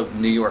type of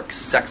New York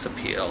sex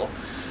appeal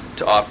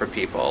to offer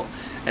people.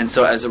 And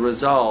so as a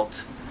result,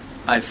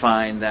 I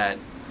find that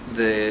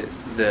the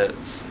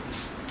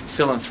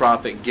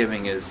philanthropic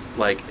giving is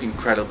like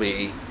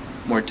incredibly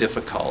more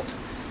difficult.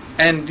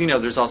 And you know,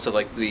 there's also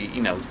like the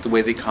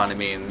way the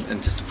economy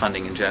and just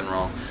funding in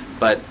general.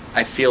 But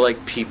I feel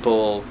like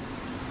people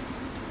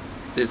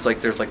there's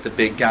the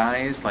big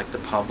guys like the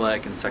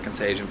public and Second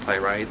Stage and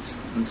playwrights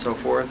and so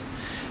forth,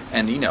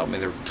 and I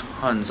mean, they're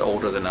tons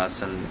older than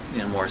us and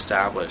more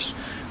established,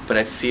 but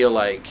I feel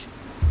like,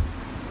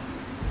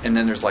 and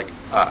then there's like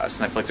us,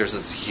 and I feel like there's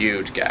this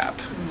huge gap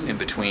in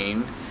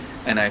between,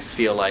 and I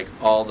feel like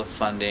all the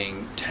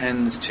funding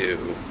tends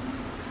to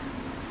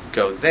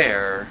go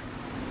there,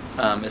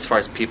 as far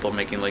as people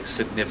making like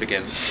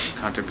significant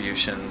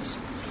contributions,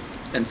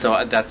 and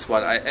so that's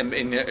what I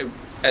mean.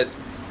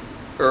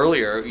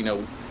 Earlier,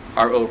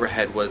 our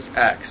overhead was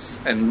X,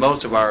 and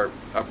most of our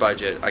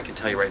budget, I can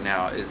tell you right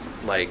now, is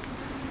like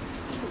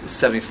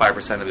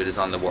 75% of it is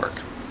on the work,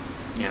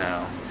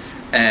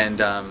 and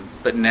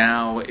but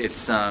now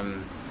it's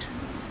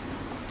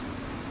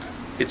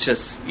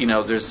just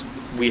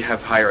we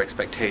have higher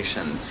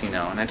expectations, and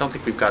I don't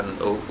think we've gotten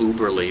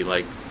uberly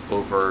like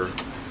over,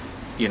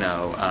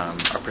 our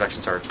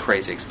productions are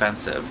crazy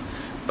expensive,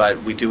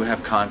 but we do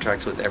have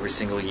contracts with every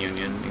single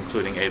union,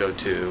 including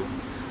 802.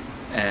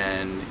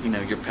 And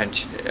your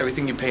pension,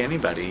 everything you pay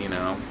anybody, and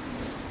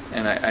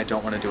I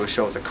don't want to do a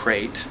show with a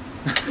crate,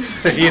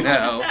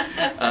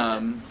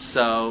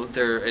 so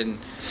there and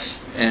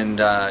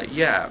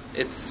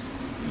it's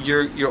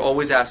you're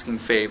always asking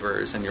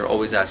favors, and you're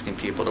always asking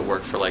people to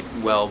work for like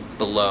well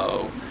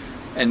below,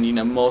 and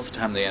most of the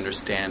time they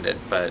understand it,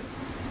 but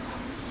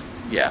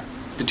yeah,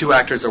 the two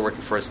actors that are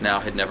working for us now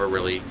had never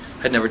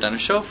done a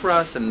show for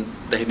us, and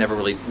they had never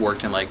really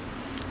worked in like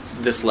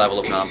this level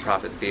of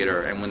nonprofit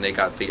theater, and when they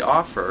got the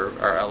offer,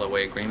 our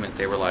LOA agreement,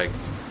 they were like,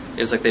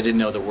 it was like they didn't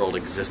know the world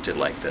existed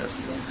like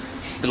this.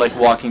 They're like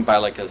walking by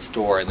like a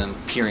store and then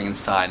peering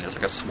inside, and there's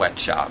like a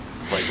sweatshop,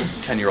 like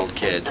 10-year-old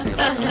kids, and you're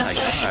like, oh my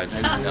god, I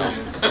didn't know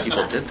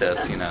people did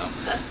this,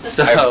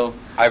 So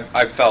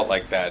I felt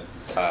like that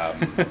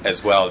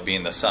as well,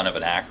 being the son of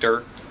an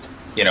actor.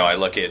 I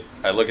look at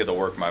the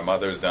work my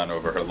mother's done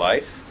over her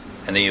life,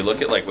 and then you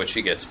look at like what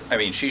she gets. I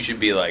mean, she should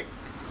be like,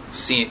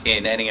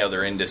 in any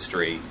other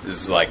industry, this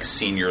is like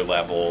senior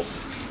level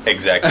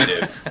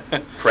executive,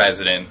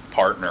 president,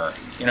 partner.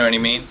 You know what I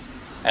mean?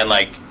 And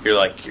like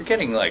you're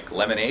getting like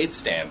lemonade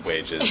stand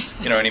wages.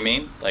 You know what I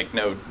mean? Like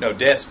no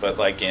diss, but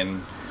like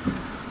in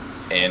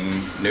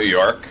New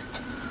York,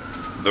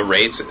 the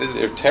rates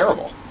are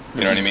terrible.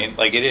 You know what I mean?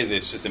 Like it is.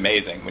 It's just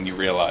amazing when you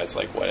realize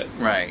like what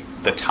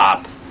the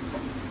top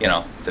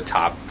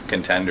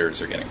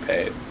contenders are getting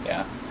paid.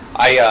 Yeah,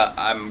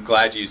 I'm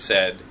glad you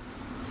said.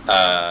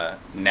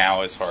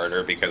 Now is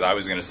harder, because I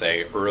was going to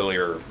say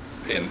earlier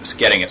in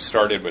getting it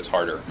started was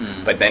harder,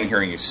 but then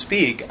hearing you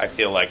speak, I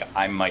feel like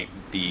I might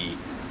be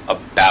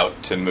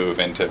about to move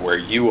into where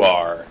you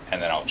are,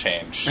 and then I'll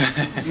change.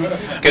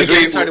 Because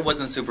getting started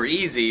wasn't super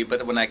easy,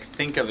 but when I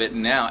think of it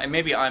now, and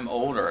maybe I'm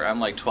older, I'm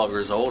like 12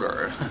 years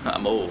older,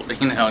 I'm old,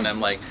 and I'm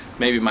like,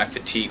 maybe my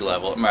fatigue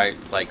level, my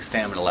like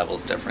stamina level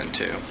is different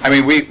too. I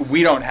mean,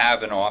 we don't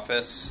have an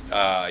office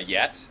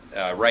yet.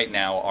 Right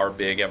now, our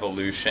big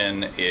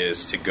evolution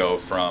is to go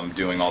from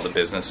doing all the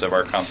business of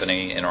our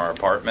company in our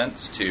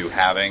apartments to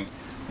having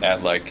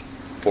that like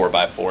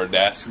 4x4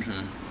 desk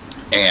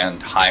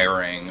and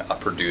hiring a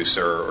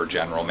producer or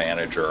general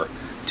manager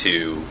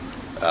to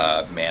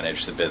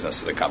manage the business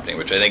of the company,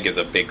 which I think is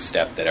a big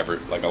step that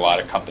a lot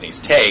of companies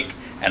take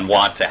and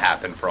want to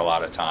happen for a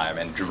lot of time,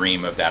 and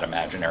dream of that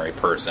imaginary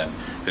person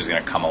who's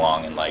going to come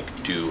along and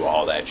like do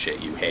all that shit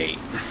you hate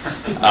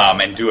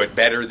and do it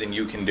better than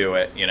you can do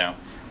it,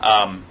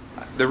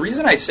 The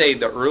reason I say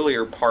the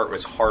earlier part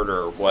was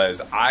harder was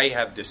I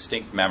have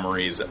distinct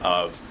memories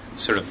of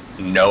sort of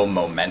no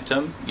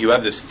momentum. You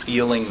have this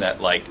feeling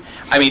that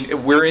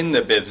we're in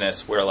the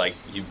business where like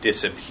you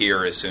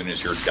disappear as soon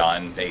as you're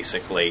done,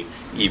 basically,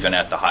 even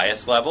at the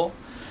highest level.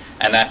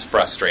 And that's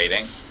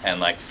frustrating. And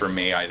like for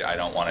me, I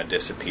don't want to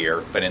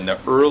disappear. But in the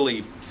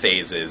early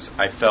phases,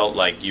 I felt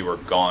like you were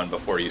gone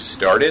before you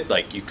started.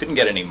 Like you couldn't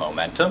get any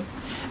momentum.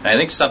 And I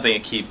think something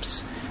that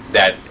keeps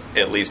that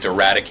at least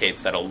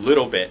eradicates that a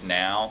little bit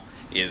now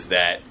is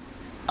that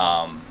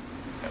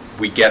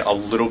we get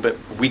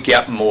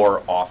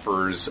more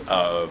offers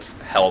of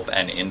help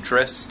and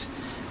interest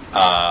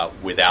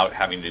without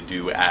having to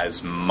do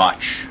as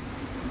much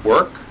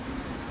work.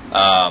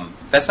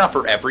 That's not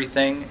for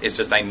everything. It's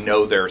just I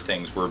know there are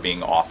things we're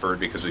being offered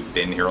because we've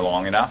been here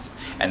long enough,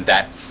 and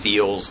that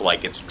feels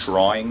like it's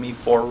drawing me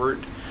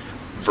forward,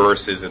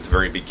 versus at the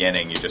very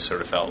beginning you just sort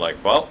of felt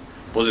like, well,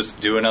 we'll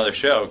just do another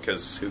show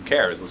because who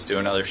cares? Let's do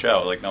another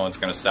show. Like no one's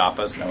going to stop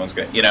us. No one's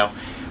going to,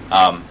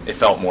 it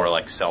felt more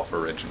like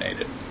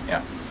self-originated.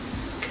 Yeah.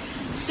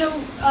 So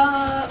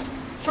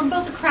from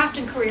both a craft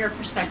and career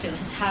perspective,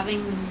 has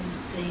having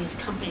these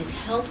companies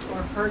helped or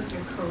hurt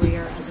your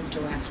career as a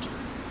director?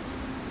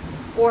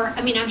 Or,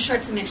 I mean, I'm sure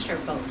it's a mixture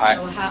of both.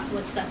 So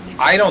what's that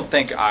mixture? I don't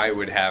think I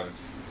would have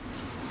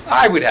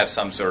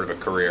some sort of a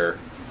career.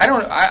 I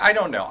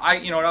don't know.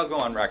 I'll go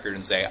on record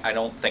and say I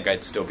don't think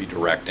I'd still be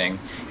directing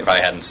if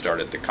I hadn't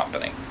started the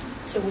company.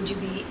 So would you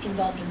be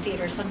involved in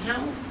theater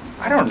somehow?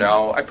 I don't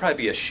know. I'd probably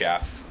be a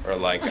chef, or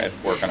like I'd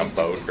work on a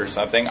boat or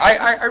something.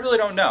 I really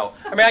don't know.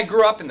 I mean, I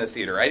grew up in the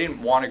theater. I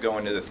didn't want to go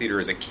into the theater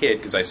as a kid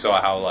because I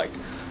saw how like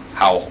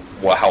how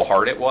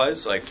hard it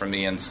was, like from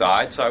the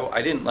inside. So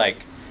I didn't I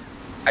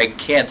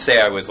can't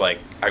say I was I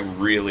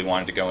really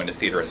wanted to go into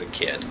theater as a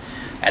kid.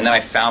 And then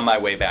I found my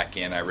way back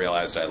in. I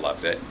realized I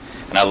loved it,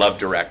 and I loved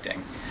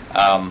directing.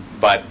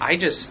 But I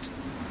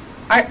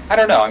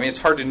don't know. I mean, it's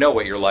hard to know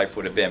what your life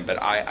would have been,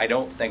 but I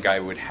don't think I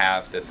would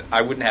have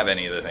I wouldn't have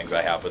any of the things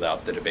I have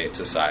without the Debate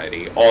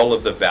Society. All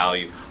of the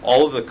value,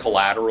 all of the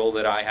collateral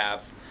that I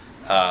have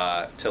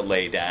to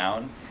lay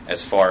down,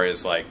 as far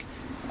as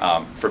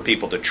for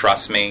people to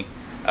trust me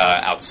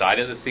outside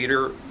of the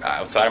theater,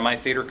 outside of my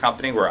theater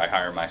company where I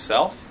hire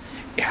myself.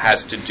 It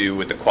has to do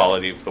with the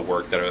quality of the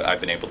work that I've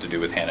been able to do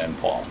with Hannah and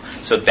Paul.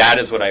 So that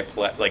is what I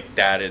play.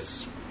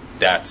 That's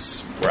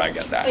where I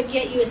get that. But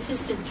yet you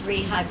assisted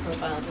 3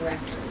 high-profile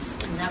directors,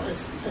 and that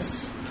was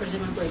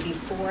presumably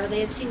before they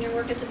had seen your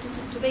work at the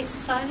Debate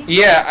Society?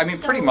 Yeah, I mean,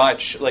 pretty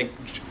much.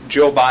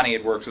 Joe Bonney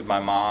had worked with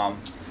my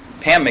mom.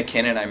 Pam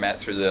McKinnon I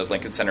met through the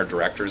Lincoln Center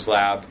Directors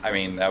Lab. I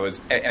mean, that was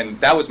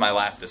my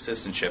last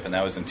assistantship, and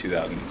that was in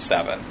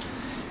 2007.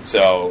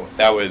 So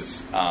that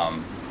was...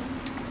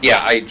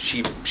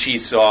 she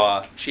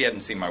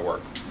hadn't seen my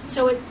work.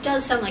 So it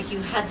does sound like you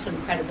had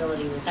some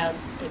credibility without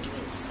the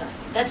Debate Society.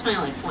 That's my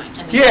only point.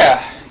 I mean,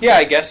 yeah,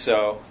 I guess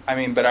so. I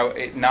mean,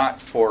 but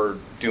not for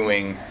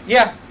doing.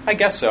 Yeah, I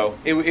guess so.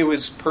 It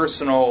was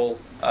personal.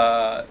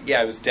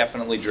 It was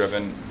definitely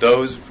driven.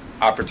 Those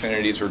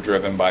opportunities were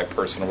driven by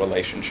personal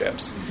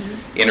relationships.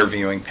 Mm-hmm.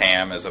 Interviewing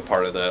Pam as a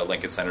part of the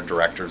Lincoln Center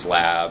Directors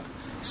Lab.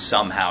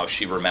 Somehow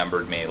she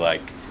remembered me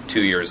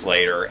 2 years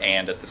later,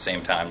 and at the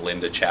same time,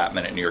 Linda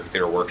Chapman at New York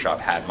Theater Workshop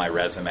had my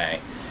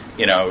resume.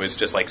 It was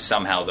just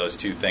somehow those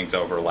two things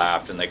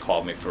overlapped, and they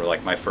called me for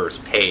my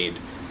first paid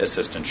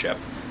assistantship.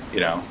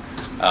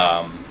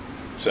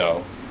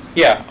 So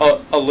yeah,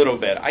 a little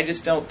bit. I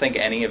just don't think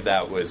any of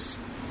that was.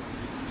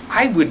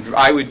 I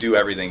would do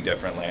everything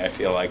differently. I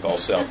feel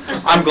also.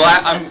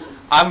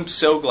 I'm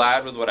so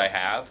glad with what I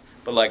have.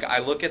 But I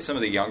look at some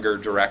of the younger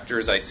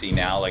directors I see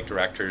now,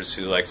 directors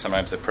who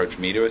sometimes approach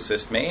me to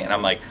assist me, and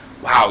I'm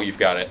wow, you've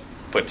got it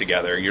put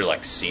together.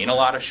 You're seeing a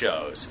lot of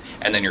shows,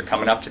 and then you're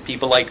coming up to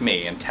people like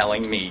me and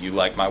telling me you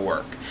like my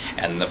work,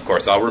 and of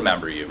course I'll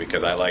remember you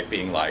because I like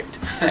being liked,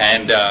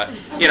 and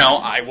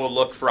I will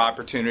look for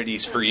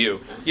opportunities for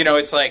you.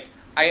 It's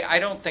I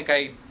don't think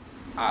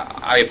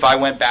if I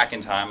went back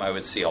in time, I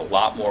would see a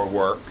lot more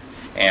work,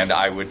 and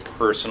I would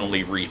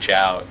personally reach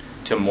out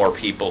to more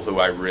people who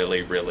I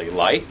really, really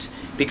liked.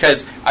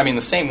 Because, I mean,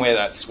 the same way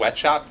that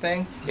sweatshop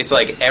thing, it's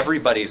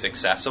everybody's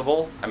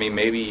accessible. I mean,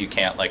 maybe you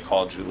can't,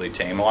 call Julie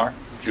Taymor,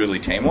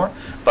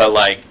 but,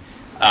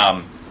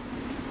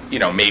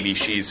 maybe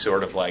she's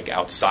sort of,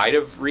 outside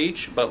of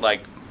reach, but,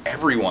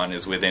 everyone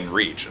is within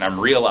reach. And I'm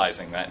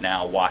realizing that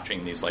now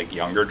watching these,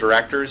 younger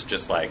directors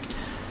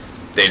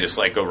they just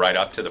go right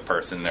up to the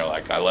person and they're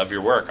I love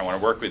your work, I want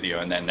to work with you,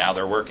 and then now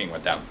they're working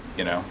with them,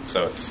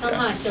 so it's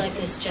somehow I feel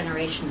this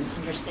generation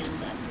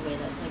understands that in a way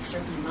that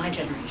certainly my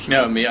generation.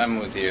 No, I'm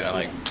with you.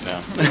 I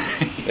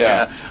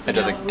yeah, I'd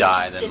rather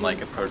die than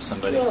approach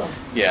somebody.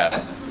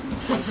 Yeah.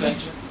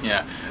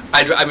 Yeah.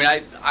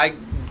 I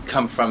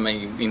come from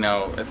I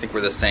think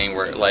we're the same,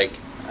 where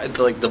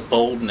the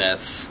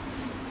boldness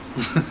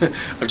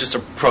of just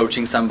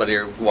approaching somebody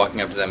or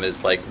walking up to them is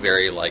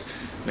very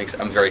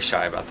I'm very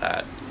shy about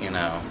that,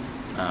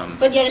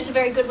 But yet, it's a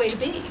very good way to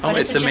be. Oh,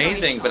 it's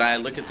amazing. But I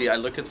look at the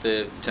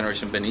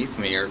generation beneath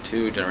me, or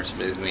 2 generations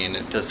beneath me, and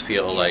it does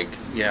feel I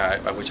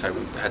wish I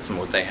had some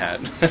of what they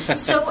had.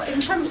 So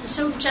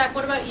Jack,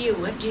 what about you?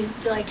 Do you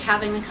feel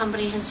having the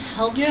company has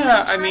helped you?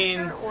 Yeah, I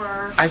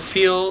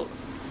feel.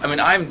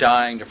 I'm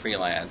dying to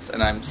freelance,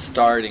 and I'm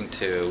starting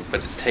to,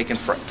 but it's taken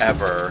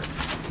forever.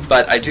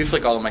 But I do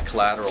feel all of my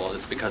collateral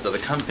is because of the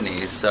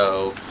company,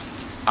 so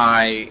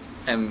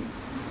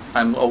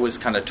I'm always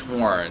kind of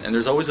torn, and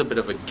there's always a bit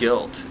of a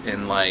guilt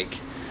in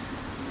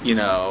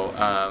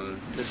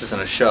this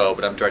isn't a show,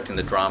 but I'm directing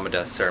the Drama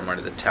Desk ceremony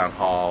at the town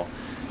hall,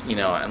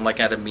 and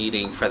at a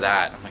meeting for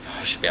that, I'm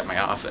I should be at my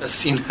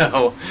office,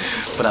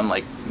 but I'm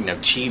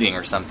cheating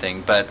or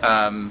something, but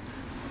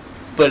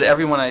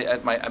everyone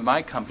at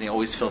my company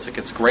always feels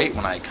it's great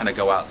when I kind of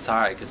go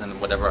outside, because then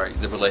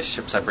the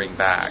relationships I bring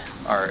back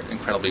are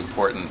incredibly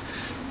important,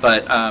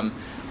 but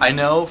I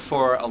know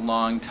for a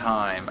long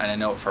time, and I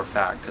know it for a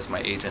fact because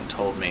my agent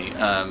told me,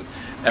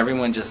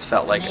 everyone just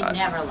felt they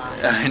never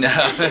lie. I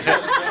know.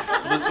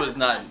 This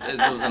wasn't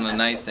a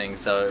nice thing.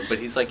 So, but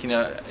he's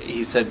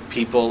he said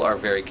people are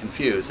very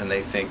confused and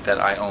they think that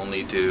I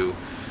only do,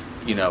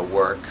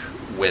 work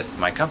with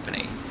my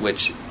company.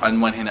 Which,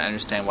 on one hand, I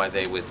understand why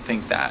they would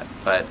think that.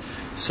 But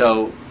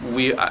so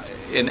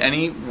in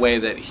any way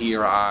that he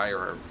or I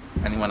or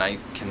anyone I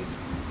can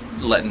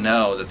let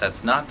know that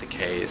that's not the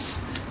case.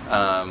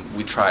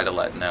 We try to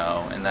let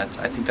know, and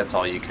I think that's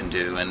all you can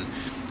do. And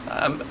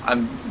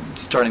I'm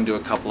starting to do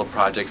a couple of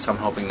projects, so I'm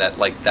hoping that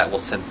that will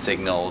send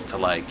signals to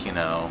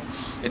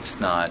it's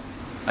not.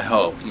 I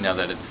hope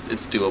that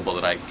it's doable,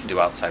 that I can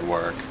do outside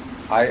work.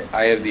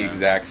 I have the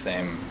exact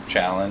same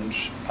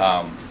challenge,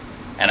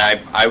 and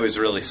I was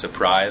really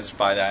surprised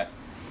by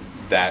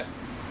that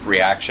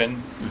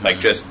reaction. Mm-hmm.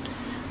 Just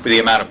with the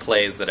amount of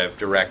plays that I've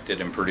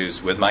directed and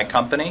produced with my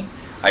company,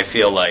 I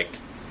feel like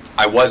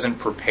I wasn't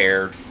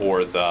prepared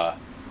for well,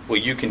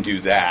 you can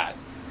do that,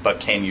 but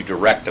can you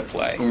direct a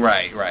play?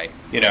 Right.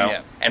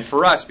 Yeah. And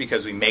for us,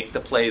 because we make the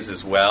plays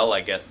as well,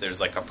 I guess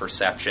there's like a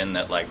perception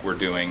that like we're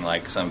doing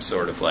like some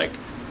sort of like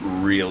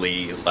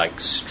really like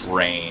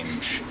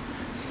strange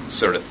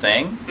sort of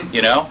thing,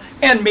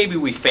 and maybe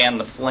we fan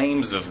the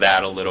flames of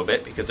that a little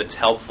bit because it's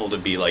helpful to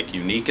be like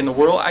unique in the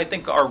world. I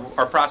think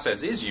our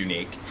process is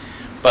unique,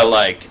 but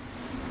like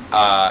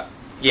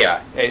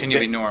can you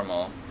be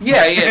normal?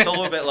 Yeah, it's a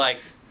little bit like,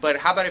 but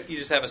how about if you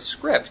just have a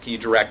script? Can you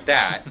direct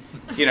that?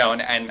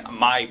 And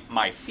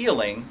my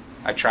feeling,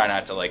 I try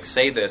not to like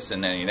say this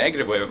in any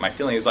negative way, but my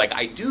feeling is like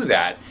I do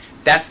that.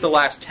 That's the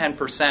last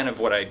 10% of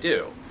what I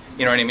do.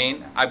 You know what I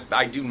mean?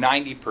 I do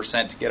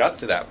 90% to get up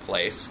to that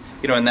place.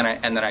 And then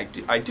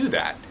I do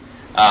that.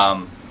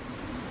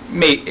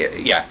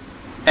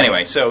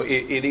 Anyway, so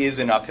it is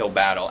an uphill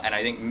battle, and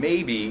I think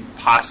maybe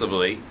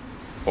possibly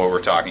what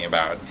we're talking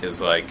about is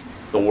like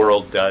the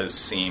world does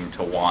seem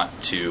to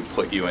want to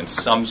put you in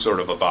some sort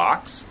of a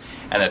box,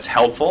 and that's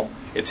helpful.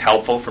 It's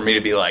helpful for me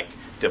to be like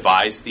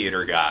devise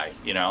theater guy.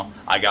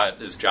 I got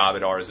this job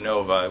at Ars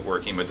Nova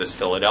working with this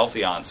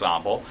Philadelphia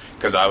ensemble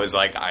because I was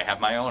like, I have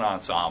my own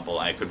ensemble.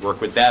 I could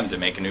work with them to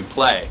make a new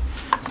play.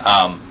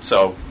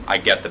 So I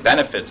get the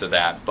benefits of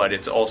that, but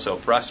it's also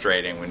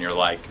frustrating when you're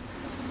like,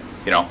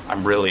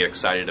 I'm really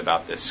excited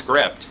about this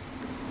script.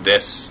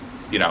 There's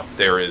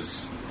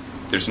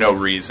no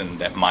reason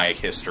that my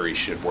history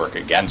should work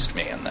against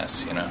me in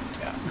this, Yeah.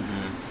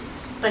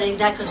 Mm-hmm. But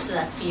that goes to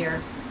that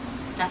fear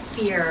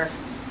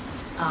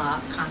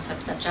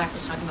concept that Jack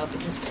was talking about,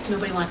 because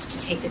nobody wants to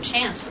take the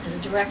chance because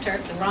the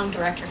wrong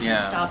director can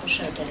stop a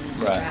show dead in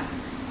its tracks.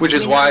 Which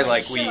is why,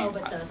 like,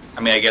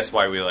 I guess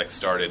why we, like,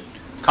 started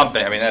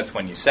company. I mean, that's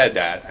when you said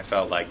that. I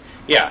felt like,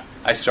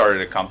 I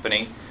started a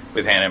company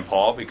with Hannah and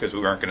Paul because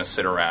we weren't going to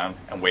sit around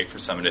and wait for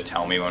someone to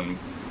tell me when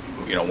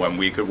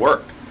we could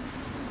work.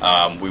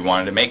 We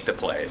wanted to make the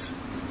plays.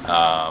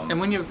 And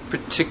when you have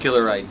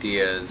particular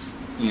ideas,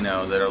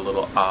 that are a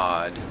little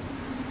odd,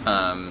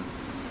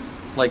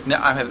 like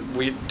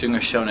we're doing a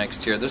show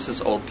next year. There's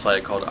this old play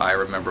called I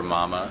Remember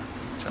Mama.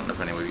 I don't know if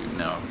any of you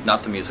know,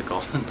 not the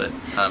musical, but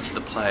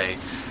the play.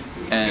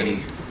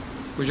 And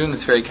we're doing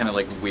this very kind of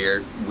like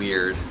weird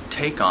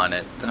take on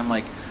it. And I'm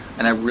like,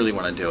 and I really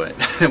want to do it.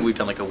 We've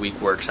done like a week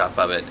workshop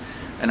of it,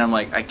 and I'm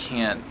like, I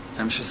can't.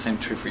 I'm sure the same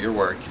true for your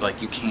work.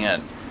 Like, you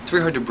can't. It's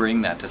very hard to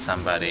bring that to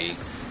somebody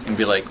and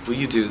be like, will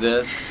you do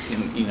this?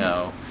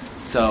 And,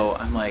 so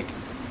I'm like,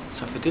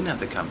 so if I didn't have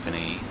the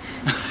company,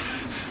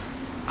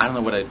 I don't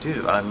know what I'd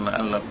do. I don't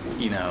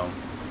know,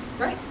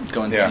 right.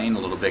 Go insane a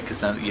little bit, because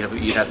then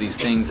you have these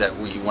things that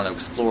you want to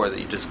explore that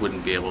you just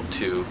wouldn't be able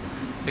to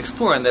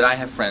explore, and that I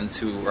have friends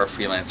who are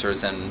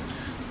freelancers and,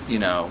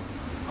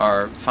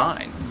 are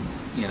fine,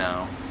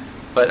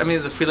 But, I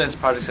mean, the freelance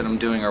projects that I'm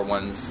doing are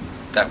ones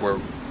that were,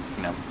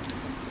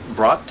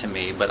 brought to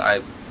me, but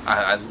I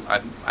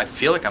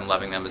feel like I'm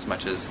loving them as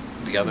much as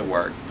the other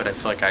work, but I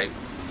feel like I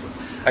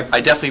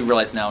definitely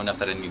realize now enough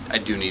that I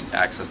do need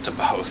access to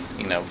both,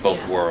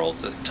 both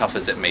worlds, as tough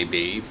as it may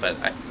be, but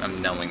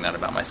I'm knowing that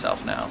about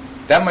myself now.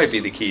 That might be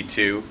the key,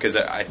 too, because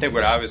I think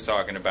what I was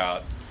talking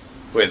about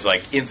was,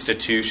 like,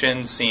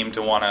 institutions seem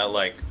to want to,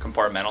 like,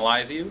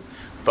 compartmentalize you,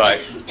 but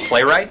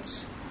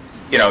playwrights,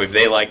 if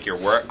they like your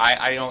work,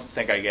 I don't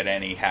think I get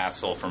any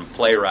hassle from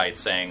playwrights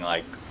saying,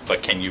 like,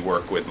 but can you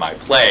work with my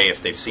play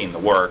if they've seen the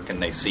work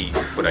and they see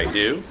what I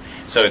do?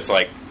 So it's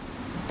like,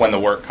 when the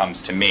work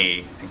comes to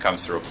me and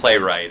comes through a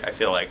playwright, I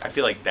feel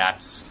like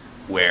that's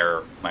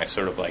where my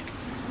sort of like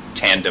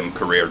tandem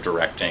career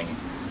directing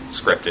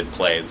scripted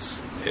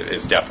plays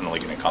is definitely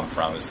going to come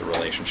from, is the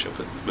relationship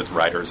with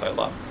writers I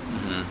love.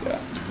 Mm-hmm. Yeah.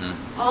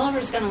 Mm-hmm.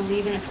 Oliver's going to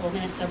leave in a couple of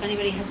minutes, so if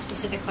anybody has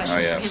specific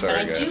questions for him,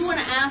 sorry, but I do want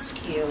to ask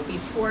you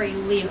before you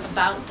leave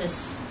about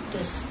this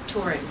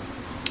touring.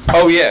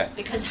 Oh, yeah.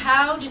 Because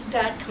how did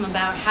that come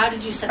about? How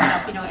did you set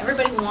that up?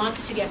 Everybody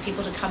wants to get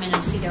people to come in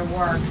and see their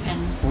work.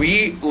 And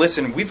we've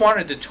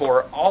wanted to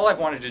tour. All I've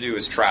wanted to do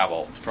is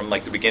travel from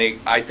like the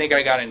beginning. I think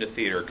I got into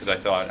theater because I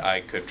thought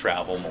I could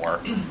travel more.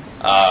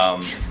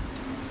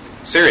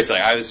 Seriously,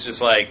 I was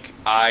just like,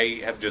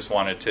 I have just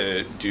wanted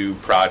to do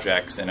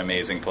projects in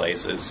amazing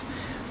places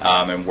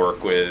and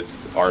work with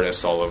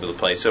artists all over the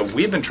place. So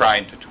we've been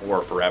trying to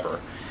tour forever.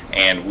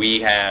 And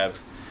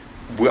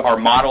our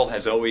model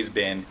has always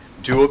been,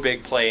 do a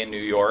big play in New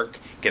York,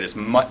 get as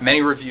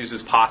many reviews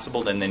as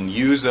possible, and then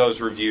use those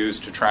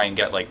reviews to try and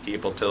get like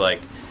people to like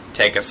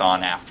take us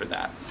on after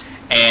that.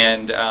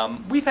 And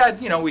we've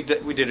had, we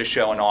did a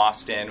show in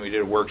Austin, we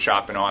did a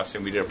workshop in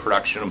Austin, we did a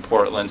production in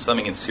Portland,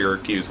 something in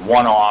Syracuse,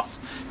 one-off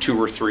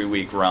 2 or 3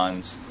 week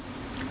runs.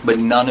 But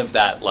none of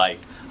that, like,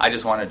 I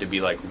just wanted to be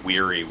like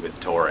weary with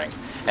touring,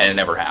 and it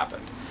never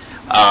happened.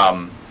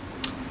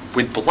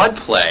 With Blood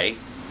Play,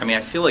 I mean,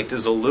 I feel like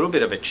there's a little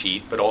bit of a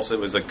cheat, but also it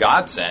was a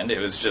godsend. It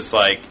was just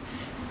like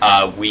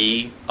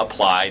we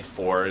applied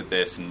for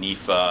this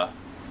NIFA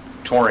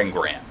touring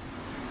grant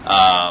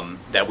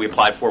that we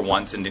applied for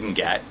once and didn't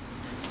get.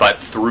 but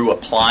through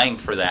applying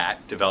for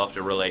that, developed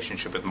a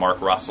relationship with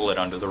Mark Russell at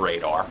Under the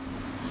Radar.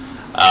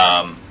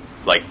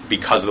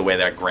 Because of the way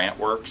that grant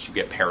works, you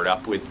get paired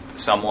up with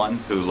someone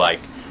who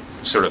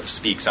sort of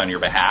speaks on your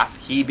behalf.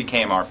 He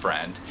became our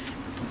friend,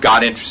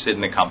 got interested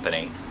in the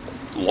company,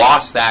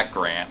 lost that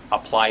grant,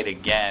 applied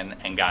again,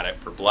 and got it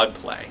for Blood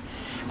Play.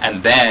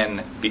 And then,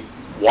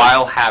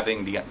 while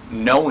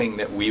knowing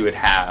that we would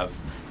have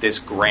this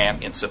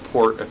grant in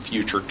support of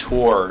future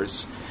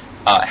tours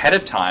ahead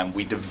of time,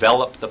 we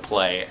developed the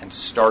play and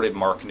started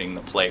marketing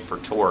the play for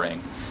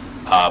touring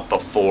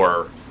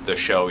before the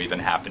show even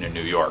happened in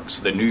New York.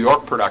 So the New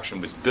York production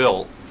was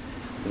built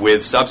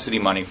with subsidy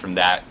money from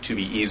that to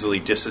be easily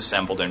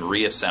disassembled and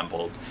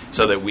reassembled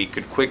so that we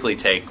could quickly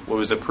take what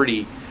was a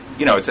pretty,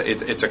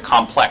 it's a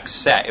complex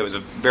set. It was a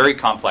very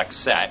complex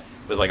set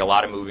with a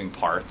lot of moving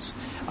parts,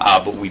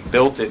 but we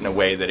built it in a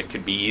way that it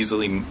could be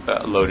easily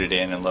loaded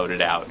in and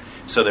loaded out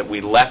so that we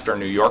left our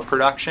New York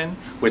production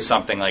with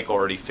something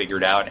already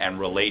figured out and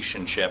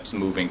relationships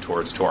moving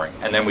towards touring.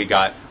 And then we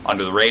got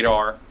Under the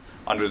Radar.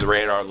 Under the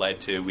Radar led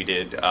to, we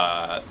did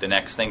the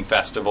Next Thing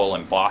Festival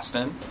in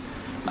Boston.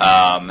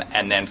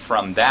 And then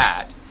from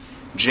that,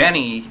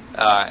 Jenny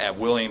at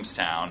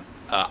Williamstown,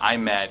 I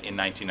met in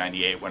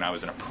 1998 when I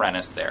was an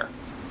apprentice there.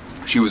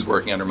 She was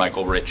working under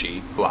Michael Ritchie,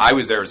 who I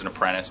was there as an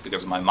apprentice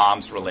because of my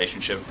mom's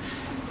relationship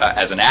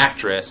as an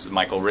actress with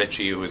Michael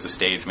Ritchie, who was a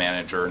stage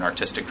manager and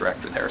artistic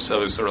director there. So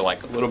it was sort of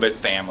a little bit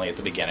family at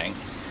the beginning.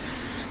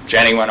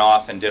 Jenny went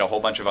off and did a whole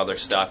bunch of other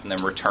stuff and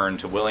then returned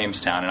to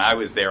Williamstown. And I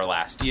was there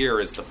last year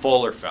as the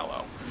Fuller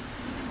Fellow.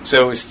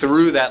 So it was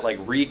through that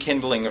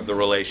rekindling of the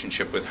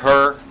relationship with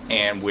her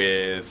and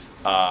with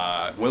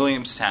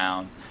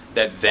Williamstown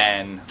that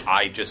then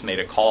I just made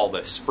a call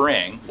this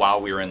spring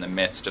while we were in the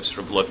midst of sort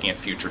of looking at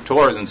future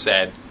tours and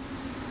said,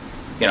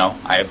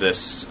 I have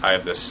this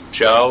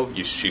show.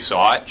 She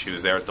saw it. She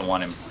was there at the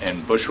one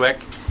in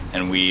Bushwick,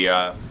 and we,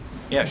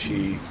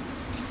 she,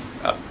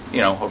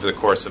 over the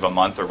course of a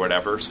month or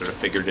whatever, sort of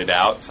figured it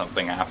out.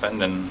 Something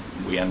happened, and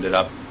we ended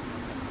up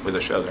with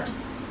a show there.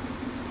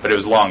 But it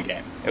was long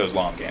game.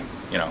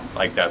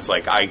 That's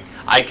I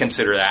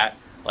consider that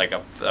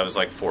that was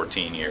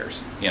 14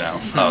 years,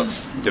 of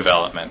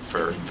development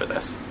for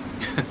this.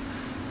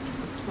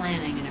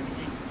 Planning and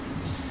everything.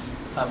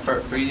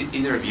 For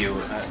either of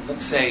you,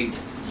 let's say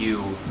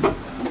you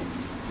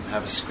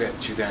have a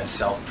script you're going to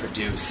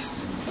self-produce.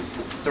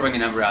 Throwing a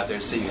number out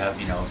there, say you have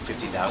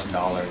 $50,000,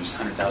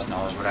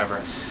 $100,000,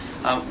 whatever.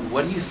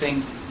 What do you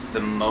think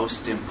the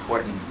most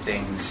important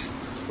things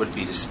would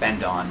be to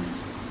spend on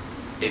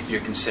if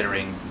you're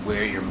considering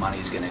where your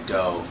money's going to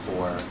go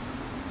for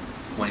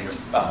one of your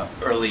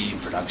early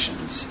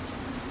productions?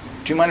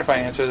 Do you mind if I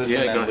answer this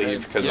and then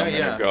leave because I'm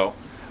going to go?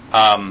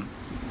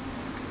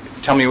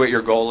 Tell me what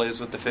your goal is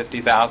with the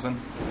 $50,000.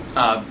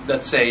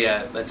 Let's say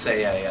a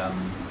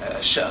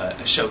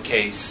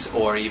showcase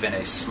or even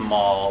a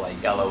small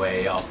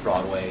LOA off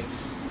Broadway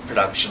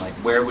production.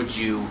 Where would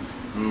you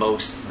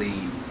mostly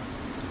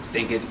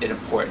think it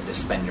important to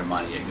spend your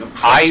money?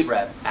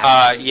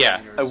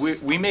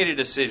 We made a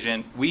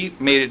decision. We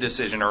made a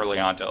decision early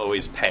on to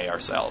always pay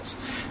ourselves,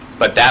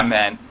 but that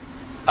meant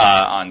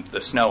on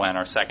the Snow Hen,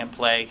 our second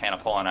play, Hannah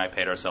Paul and I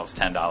paid ourselves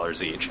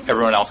 $10 each.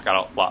 Everyone else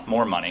got a lot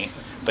more money,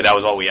 but that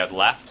was all we had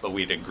left. But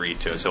we'd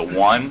agreed to. So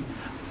one,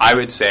 I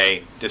would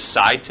say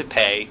decide to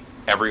pay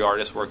every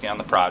artist working on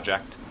the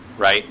project,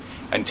 right?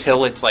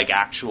 Until it's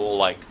actual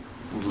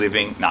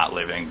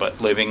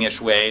living-ish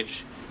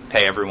wage.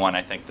 Pay everyone,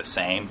 I think, the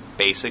same,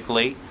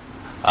 basically.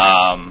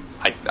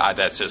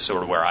 That's just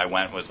sort of where I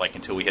went, was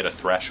until we hit a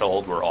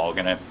threshold, we're all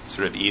going to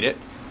sort of eat it,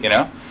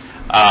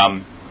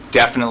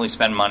 Definitely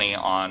spend money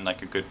on a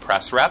good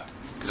press rep,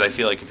 because I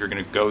feel if you're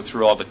going to go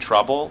through all the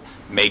trouble,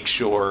 make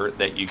sure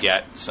that you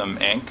get some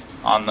ink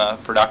on the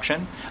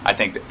production. I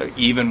think that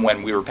even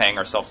when we were paying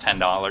ourselves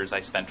 $10, I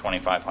spent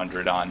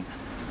 $2,500 on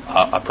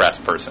a press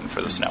person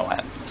for the Snow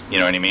Hen. You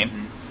know what I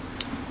mean?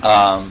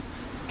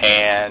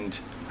 And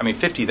I mean,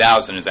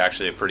 $50,000 is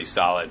actually a pretty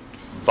solid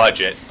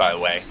budget, by the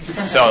way.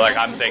 So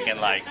I'm thinking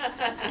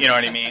you know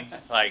what I mean?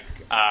 I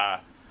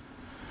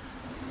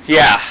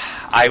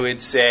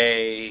would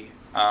say.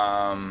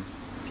 I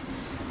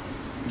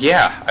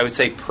would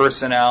say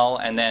personnel,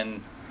 and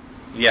then,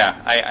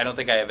 I don't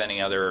think I have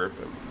any other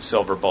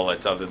silver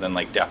bullets other than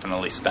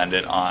definitely spend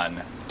it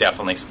on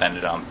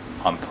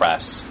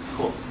press.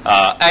 Cool.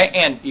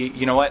 And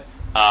you know what?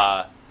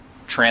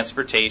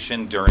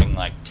 Transportation during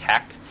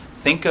tech.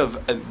 Think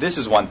of this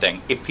is one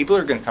thing. If people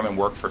are going to come and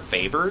work for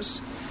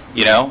favors,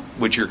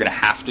 which you're going to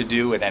have to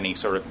do at any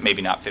sort of,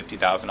 maybe not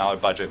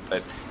 $50,000 budget,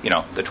 but,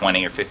 the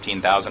 $20,000 or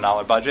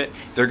 $15,000 budget,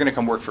 if they're going to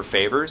come work for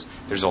favors,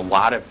 there's a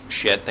lot of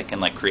shit that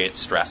can, create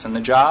stress in the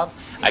job.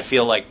 I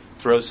feel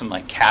throw some,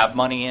 cab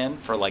money in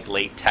for,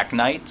 late tech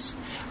nights.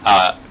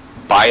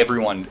 Buy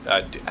everyone,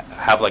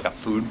 have, a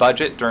food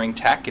budget during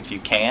tech if you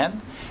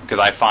can. Because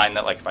I find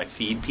that, if I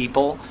feed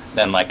people,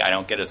 then, I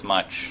don't get as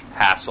much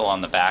hassle on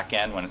the back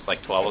end when it's,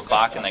 12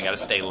 o'clock and they got to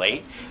stay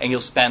late. And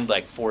you'll spend,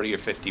 $40 or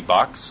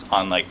 $50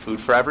 on,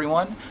 food for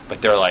everyone.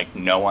 But they're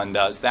no one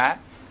does that.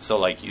 So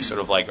like you sort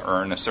of like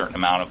earn a certain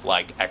amount of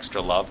like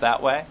extra love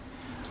that way.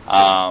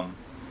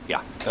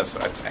 Yeah, that's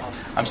what I'd say.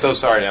 Awesome. I'm so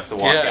sorry to have to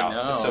walk Yeah, out.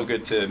 no. It's so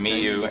good to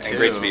meet you and too.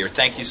 great to be here.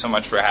 Thank you so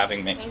much for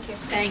having me. Thank you.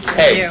 Thank you.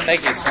 Hey,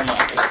 thank you so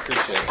much. I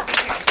appreciate it.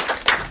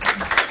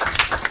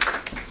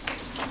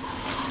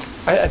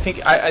 I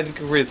think I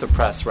agree with the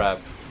press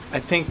rep. I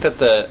think that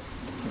the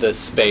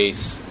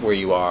space where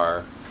you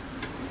are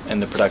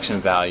and the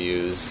production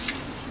values,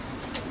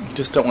 you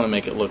just don't want to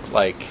make it look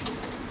like,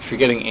 if you're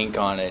getting ink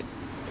on it,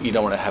 you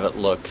don't want to have it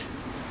look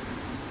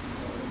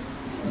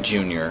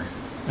junior.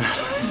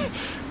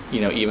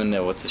 Even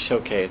though it's a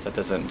showcase, that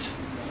doesn't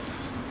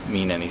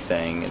mean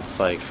anything. It's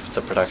like, if it's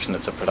a production,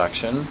 it's a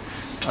production.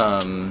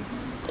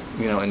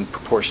 In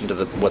proportion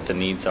to what the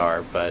needs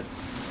are. But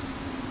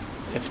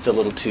if it's a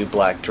little too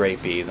black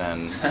drapey,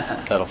 then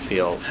that'll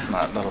feel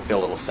a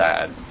little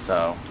sad.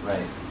 So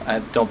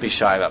Right. don't be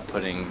shy about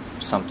putting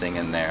something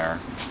in there.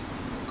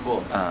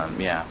 Cool.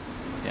 Yeah.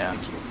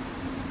 Thank you.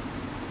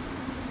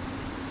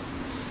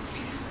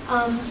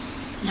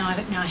 Now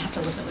I have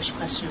to look at which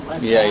question it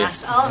was Yeah, that I yeah.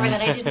 asked Oliver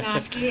that I didn't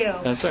ask you.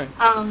 That's all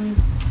right.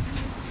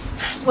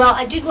 Well,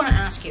 I did want to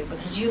ask you,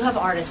 because you have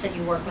artists that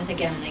you work with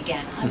again and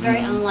again. Very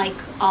unlike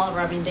Oliver,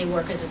 I mean, they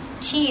work as a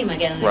team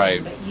again and Right.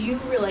 again, but you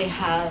really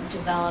have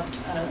developed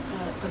a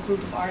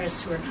group of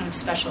artists who are kind of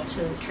special to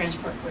the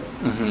Transport Group.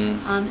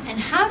 Mm-hmm. And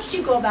how did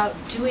you go about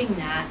doing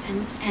that,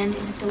 and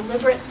is it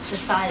deliberate, the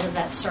size of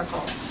that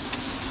circle?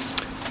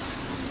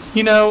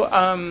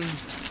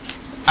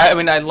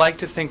 I like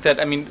to think that,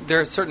 there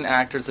are certain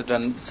actors that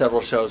have done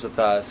several shows with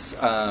us,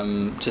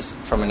 just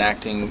from an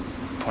acting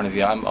point of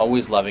view. I'm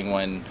always loving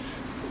when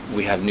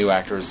we have new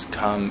actors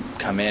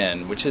come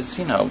in, which is,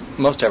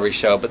 most every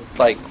show, but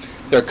like,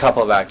 there are a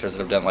couple of actors that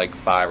have done like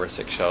 5 or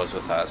 6 shows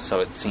with us, so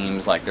it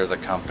seems like there's a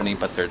company,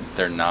 but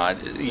they're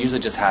not. It usually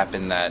just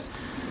happened that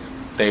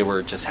they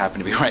just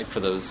happened to be right for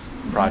those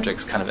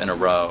projects kind of in a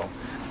row.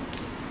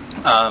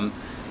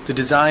 The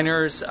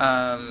designers,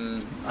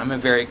 I'm a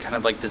very kind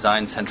of like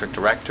design-centric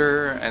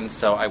director, and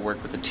so I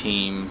work with a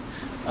team.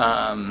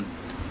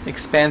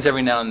 Expands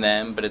every now and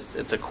then, but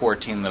it's a core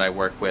team that I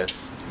work with,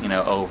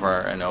 over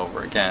and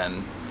over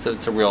again. So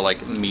it's a real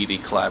like meaty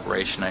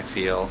collaboration, I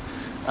feel.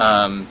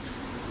 But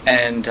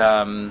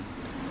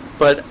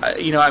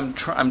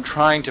I'm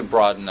trying to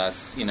broaden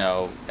us,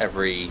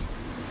 every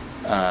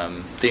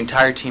the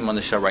entire team on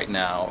the show right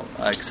now,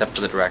 except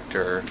for the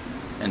director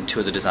and 2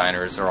 of the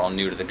designers, are all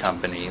new to the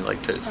company.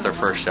 Like it's their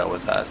first show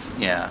with us.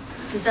 Yeah.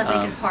 Does that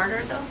make it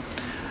harder, though?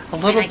 A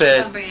little I bit.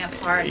 keep on bringing up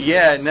art.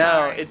 Yeah, I'm no,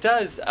 sorry. it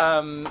does.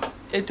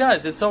 It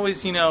does. It's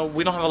always, we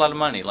don't have a lot of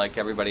money like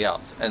everybody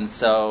else, and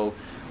so,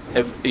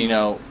 if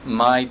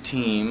my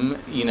team,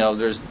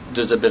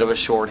 there's a bit of a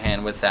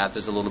shorthand with that.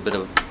 There's a little bit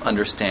of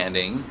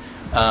understanding.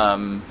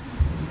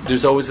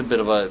 There's always a bit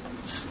of a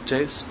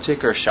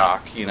sticker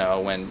shock,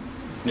 when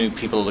new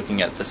people are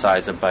looking at the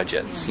size of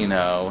budgets,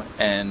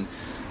 and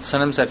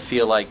sometimes I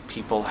feel like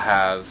people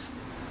have,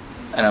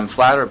 and I'm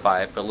flattered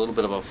by it, but a little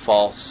bit of a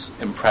false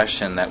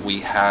impression that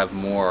we have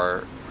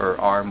more or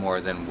are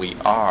more than we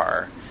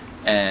are.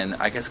 And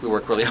I guess we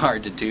work really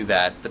hard to do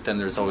that, but then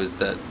there's always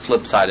the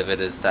flip side of it,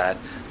 is that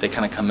they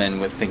kind of come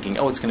in with thinking,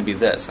 oh, it's going to be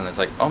this. And it's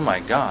like, oh my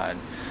God,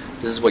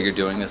 this is what you're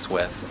doing this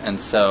with. And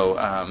so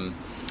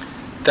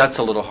that's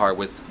a little hard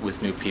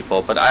with new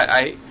people. But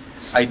I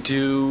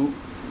do,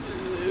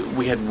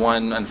 we had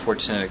one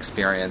unfortunate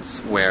experience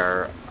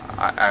where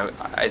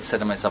I said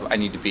to myself, I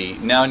need to be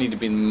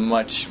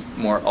much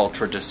more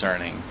ultra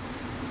discerning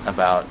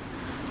about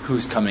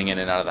who's coming in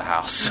and out of the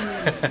house,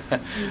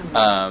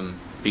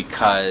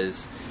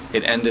 because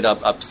it ended up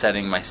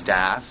upsetting my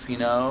staff,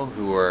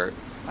 who were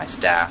my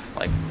staff,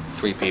 like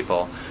 3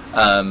 people,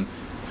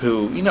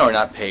 who are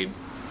not paid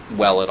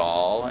well at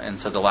all, and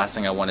so the last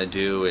thing I want to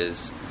do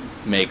is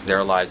make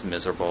their lives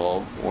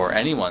miserable or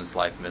anyone's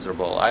life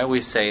miserable. I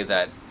always say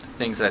that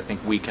things that I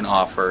think we can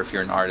offer, if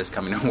you're an artist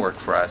coming to work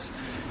for us,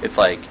 it's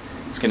like,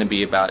 it's going to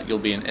be about, you'll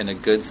be in a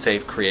good,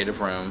 safe, creative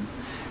room,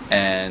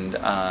 and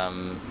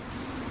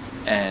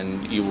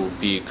you will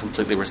be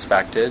completely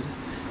respected.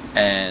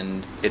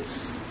 And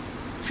if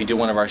you do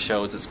one of our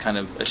shows, it's kind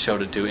of a show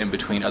to do in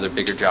between other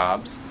bigger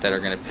jobs that are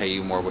going to pay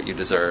you more what you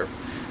deserve.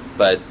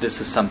 But this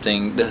is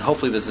something that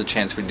hopefully this is a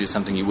chance for you to do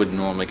something you wouldn't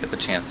normally get the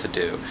chance to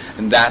do,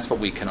 and that's what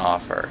we can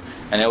offer.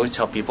 And I always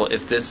tell people,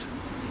 if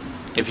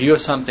you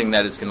have something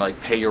that is going to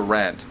like pay your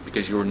rent,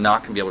 because you're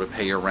not going to be able to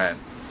pay your rent,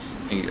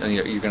 and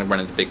you're going to run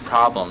into big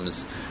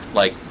problems,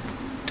 like,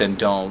 then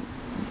don't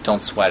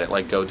sweat it.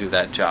 Like, go do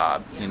that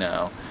job.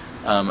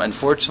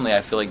 Unfortunately,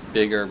 I feel like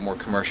bigger, more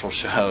commercial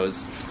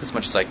shows, as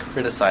much as I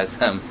criticize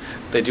them,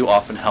 they do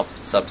often help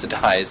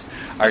subsidize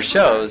our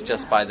shows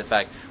just by the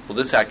fact, well,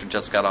 this actor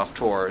just got off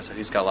tour, so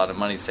he's got a lot of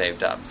money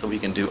saved up, so he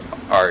can do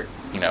art,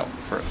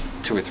 for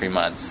 2 or 3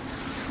 months,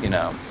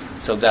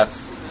 So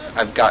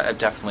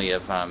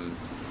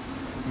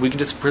we can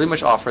just pretty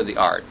much offer the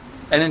art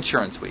and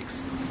insurance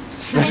weeks.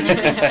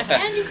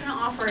 And you can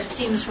offer, it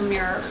seems from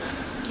your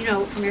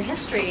from your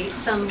history,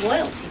 some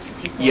loyalty to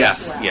people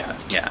Yes, as well.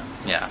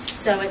 yeah.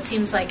 So it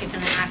seems like if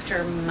an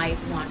actor might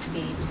want to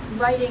be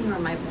writing or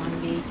might want to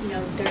be,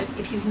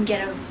 if you can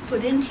get a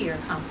foot into your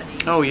company.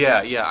 Oh,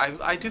 yeah.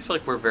 I do feel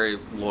like we're very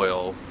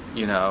loyal,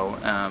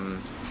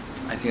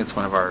 I think it's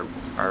one of our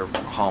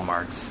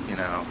hallmarks,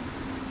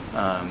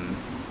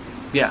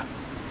 Yeah.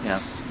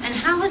 And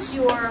how has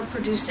your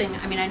producing,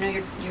 I know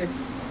you're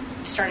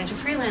starting to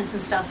freelance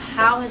and stuff,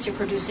 how has your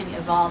producing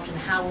evolved and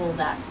how will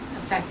that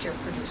affect your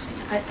producing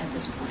at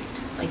this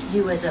point? Like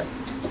you as a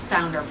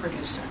founder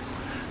producer?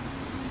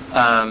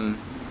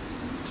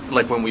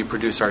 Like when we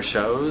produce our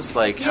shows,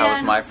 how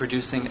has my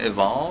producing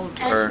evolved?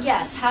 And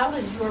yes, how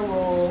has your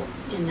role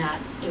in that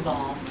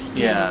evolved?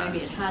 Yeah.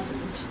 Maybe it hasn't.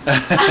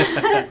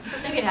 But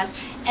maybe it has.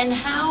 And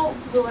how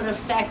will it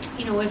affect,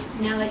 if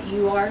now that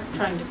you are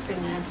trying to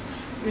freelance,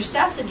 your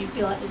staff said they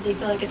feel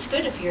like it's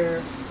good if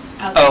you're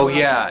out there. Oh,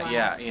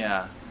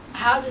 yeah.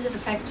 How does it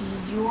affect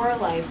your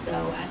life,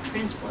 though, at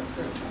Transport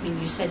Group?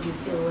 You said you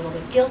feel a little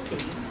bit guilty.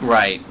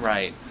 Right.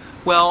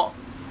 Well,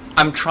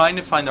 I'm trying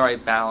to find the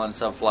right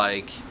balance of,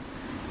 I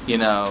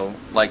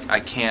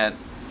can't...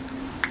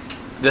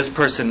 This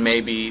person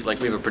may be, we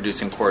have a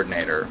producing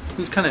coordinator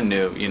who's kind of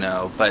new,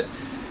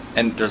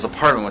 and there's a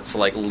part of me wants to,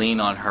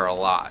 lean on her a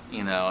lot,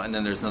 and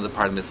then there's another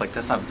part of me that's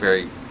that's not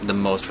the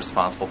most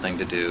responsible thing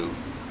to do,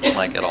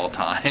 at all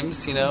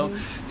times,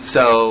 Mm-hmm.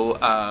 So,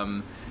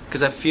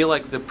 because I feel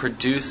like the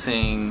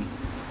producing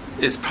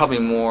is probably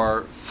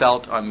more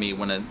felt on me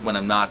when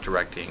I'm not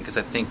directing, because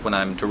I think when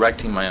I'm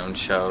directing my own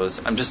shows,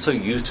 I'm just so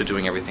used to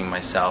doing everything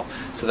myself,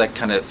 so that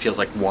kind of feels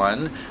like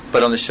one.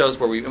 But on the shows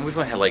where we've only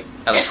had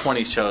out of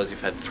 20 shows, we've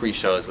had 3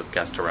 shows with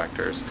guest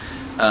directors,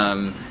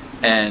 but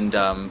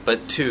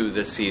 2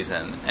 this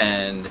season,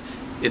 and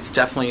it's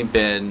definitely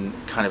been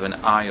kind of an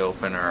eye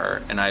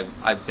opener, and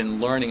I've been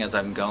learning as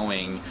I'm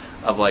going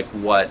of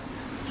what.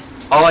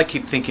 All I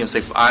keep thinking is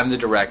if I'm the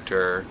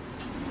director,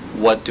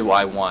 what do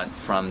I want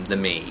from the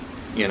me,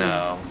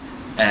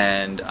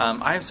 And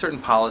I have certain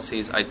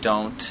policies. I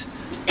don't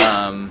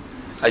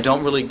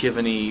really give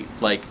any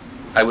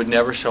I would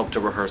never show up to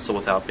rehearsal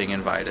without being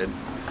invited.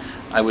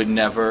 I would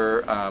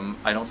never.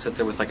 I don't sit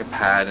there with a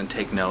pad and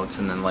take notes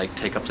and then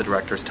take up the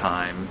director's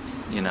time.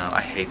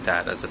 I hate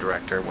that as a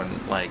director when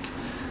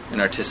an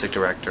artistic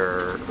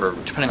director or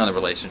depending on the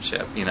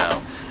relationship.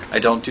 I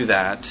don't do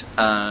that.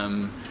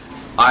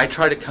 I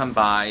try to come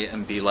by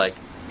and be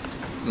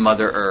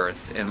Mother Earth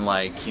and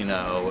what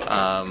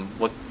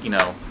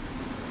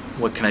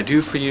can I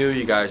do for you?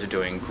 You guys are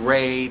doing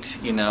great.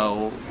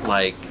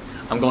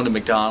 I'm going to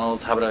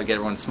McDonald's. How about I get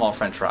everyone small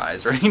French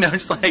fries or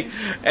just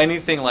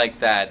anything like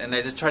that. And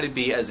I just try to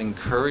be as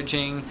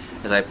encouraging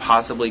as I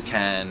possibly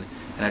can,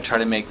 and I try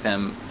to make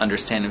them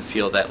understand and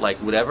feel that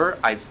whatever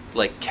I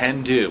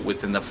can do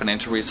within the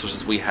financial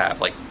resources we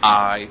have,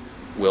 I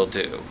will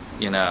do.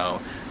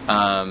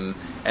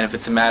 And if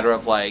it's a matter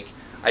of I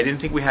didn't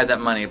think we had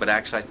that money, but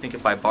actually I think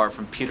if I borrow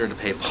from Peter to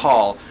pay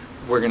Paul,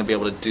 we're going to be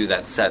able to do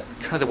that set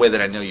kind of the way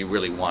that I know you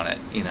really want it,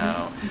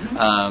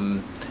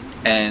 Mm-hmm.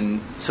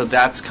 And so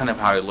that's kind of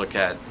how I look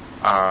at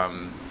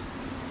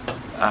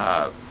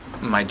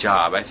my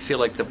job. I feel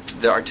like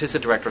the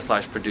artistic director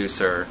 /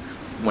 producer,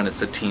 when it's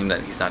a team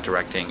that he's not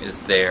directing, is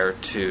there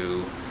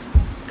to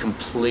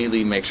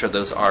completely make sure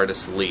those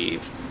artists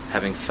leave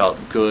having felt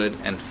good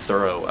and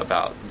thorough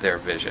about their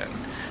vision.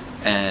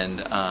 And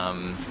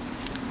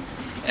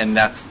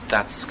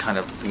that's kind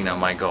of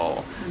my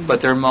goal. Mm-hmm.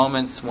 But there are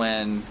moments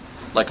when,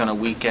 on a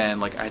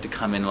weekend, I had to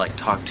come in and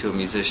talk to a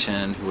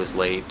musician who was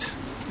late,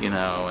 and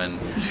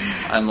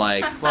I'm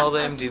well,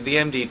 the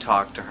MD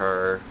talked to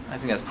her. I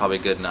think that's probably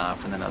good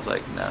enough. And then I was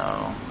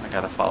no, I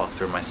got to follow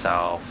through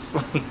myself.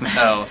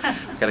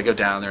 Got to go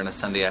down there on a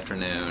Sunday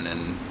afternoon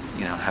and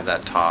have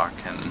that talk.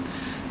 And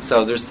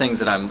so there's things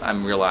that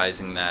I'm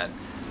realizing that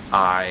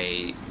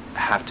I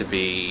have to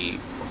be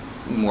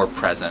more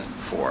present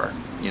for,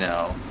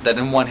 that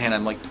in one hand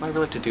I'm do I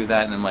really have to do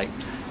that? And I'm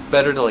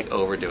better to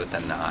overdo it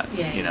than not,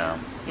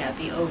 Yeah,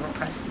 be over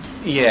present.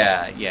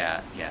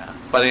 Yeah.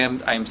 But I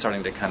am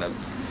starting to kind of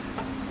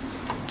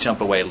jump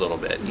away a little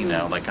bit,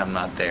 I'm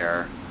not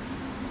there.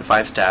 If I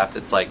have staff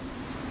that's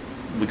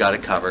we got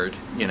it covered,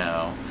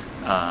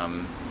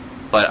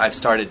 but I've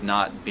started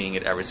not being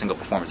at every single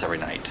performance every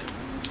night.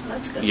 Well,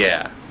 that's good.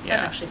 Yeah.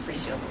 That actually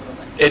frees you up a little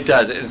bit. It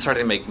does. It's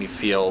starting to make me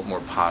feel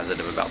more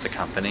positive about the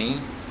company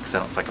because I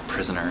don't feel like a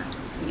prisoner,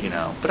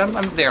 But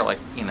I'm there,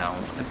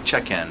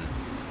 check in.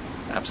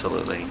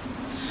 Absolutely.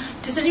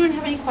 Does anyone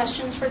have any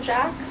questions for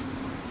Jack?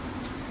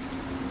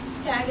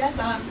 Yeah, I guess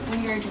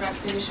when you're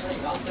directing a show that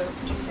you're also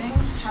producing,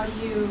 how do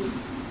you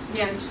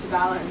manage to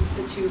balance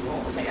the 2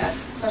 roles, I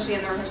guess, especially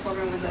in the rehearsal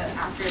room when the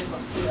actors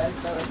look to you as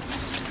both?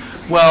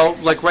 Well,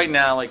 right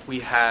now, we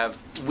have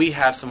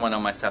someone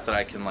on my staff that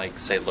I can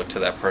say look to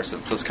that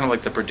person. So it's kind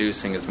of the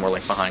producing is more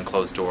behind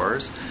closed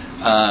doors.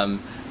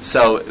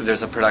 So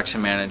there's a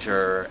production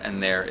manager,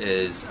 and there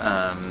is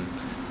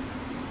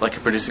like a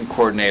producing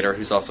coordinator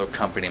who's also a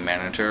company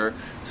manager.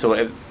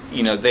 So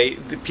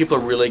the people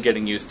are really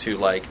getting used to,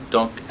 like,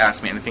 don't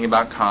ask me anything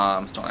about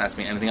comms, don't ask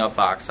me anything about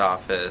box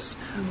office.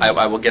 Mm-hmm.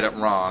 I will get it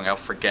wrong, I'll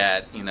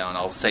forget, and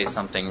I'll say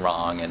something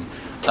wrong. And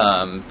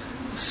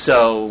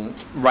so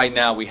right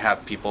now we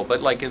have people,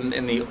 but like in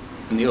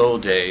the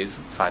old days,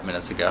 5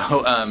 minutes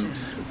ago,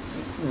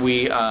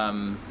 we I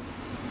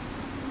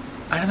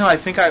don't know. I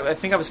think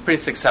I was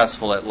pretty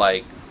successful at,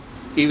 like,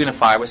 even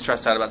if I was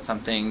stressed out about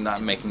something,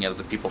 not making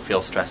other people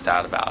feel stressed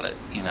out about it,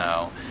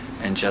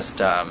 and just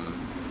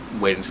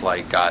wait until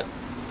I got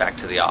back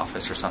to the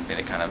office or something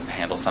to kind of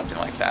handle something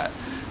like that.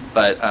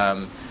 But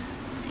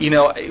we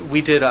had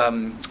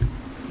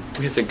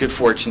the good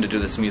fortune to do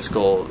this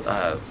musical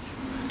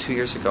 2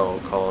 years ago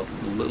called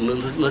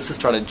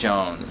Lysistrata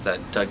Jones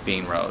that Doug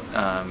Bean wrote,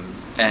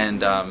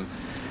 and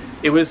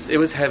it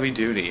was heavy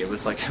duty. It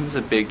was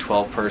a big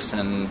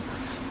 12-person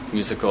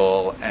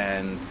musical,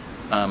 and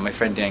my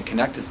friend Dan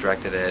Connectus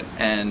directed it,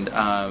 and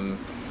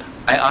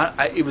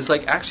it was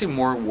like actually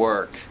more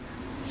work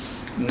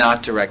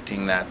not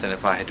directing that than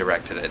if I had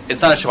directed it.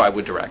 It's not a show I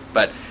would direct,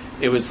 but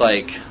it was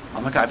like,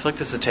 oh my God, I feel like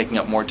this is taking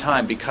up more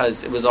time,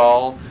 because it was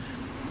all,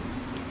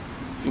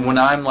 when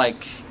I'm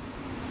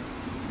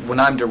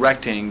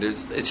directing,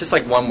 it's just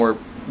like one more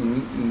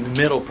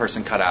middle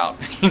person cut out,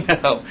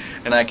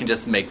 and I can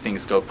just make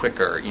things go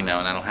quicker, and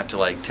I don't have to,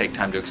 like, take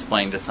time to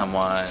explain to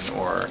someone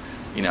or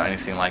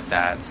anything like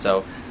that.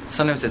 So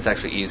sometimes it's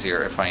actually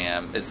easier if I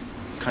am, as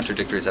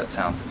contradictory as that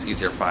sounds, it's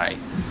easier if I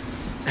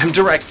am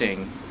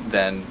directing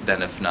than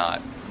if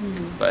not.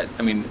 Mm-hmm. But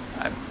I mean,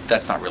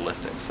 that's not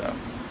realistic. So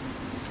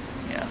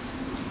yeah,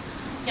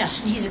 and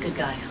he's a good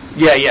guy.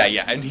 Yeah,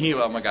 and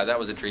oh my God, that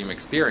was a dream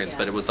experience. Yeah.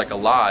 But it was like a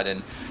lot,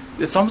 and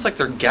it's almost like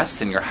they're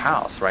guests in your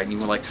house, right? And you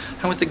were like,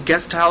 I want the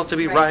guest tiles to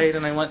be right,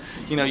 and I want,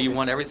 you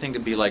want everything to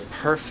be like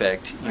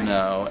perfect,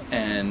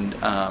 and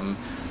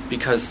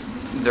because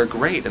they're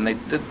great, and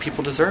the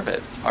people deserve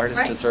it.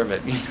 Artists deserve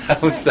it,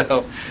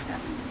 So,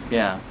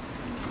 yeah.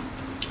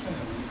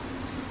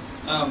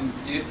 I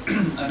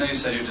know you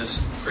said you're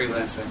just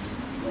freelancing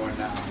more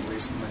now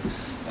recently,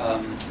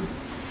 and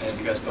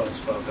you guys both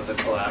spoke of the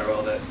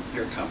collateral that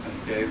your company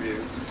gave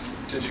you.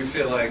 Did you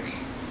feel like,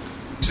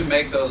 to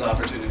make those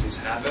opportunities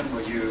happen,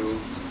 were you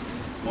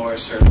more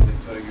assertively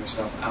putting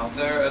yourself out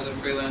there as a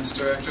freelance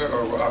director,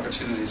 or were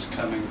opportunities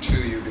coming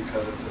to you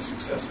because of the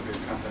success of your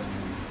company?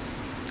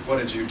 What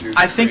did you do?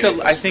 I think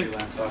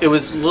it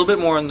was a little bit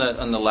more on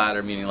the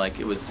latter, meaning like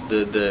it was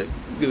the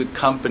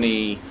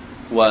company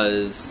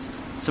was,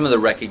 some of the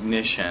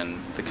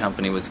recognition the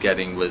company was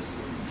getting was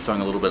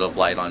throwing a little bit of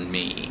light on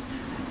me,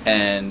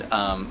 and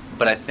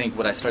but I think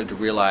what I started to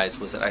realize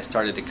was that I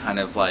started to kind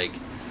of, like,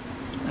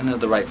 I don't know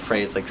the right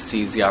phrase, like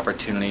seize the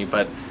opportunity,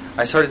 but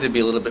I started to be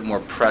a little bit more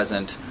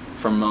present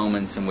for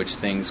moments in which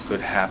things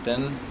could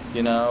happen,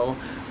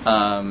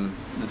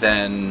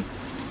 than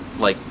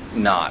like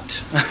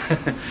not.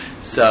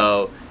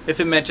 So if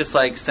it meant just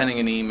like sending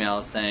an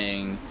email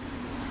saying,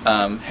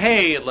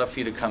 hey, I'd love for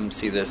you to come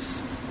see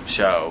this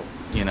show,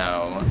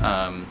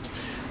 I'm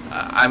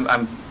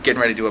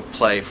getting ready to do a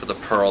play for the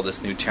Pearl,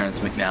 this new Terrence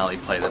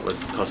McNally play that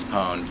was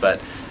postponed,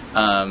 but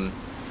and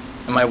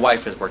my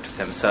wife has worked with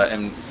him, so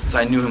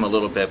I knew him a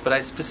little bit, but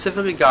I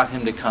specifically got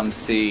him to come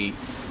see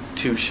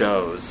 2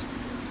 shows,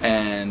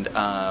 and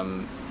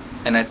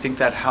I think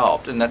that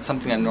helped, and that's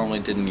something I normally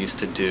didn't used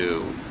to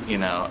do,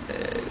 a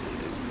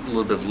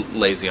little bit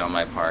lazy on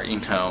my part,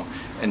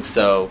 and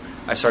so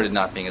I started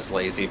not being as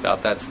lazy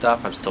about that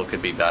stuff. I still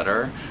could be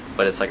better,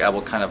 but it's like I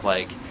will kind of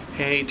like,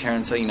 hey,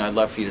 Terrence, I'd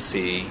love for you to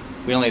see,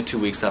 we only have 2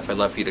 weeks left, I'd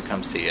love for you to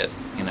come see it,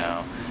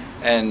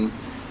 and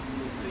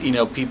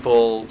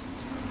people,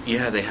 they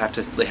have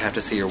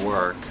to see your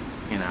work,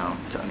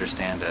 to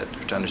understand it,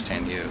 or to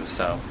understand you,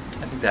 so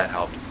I think that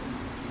helped.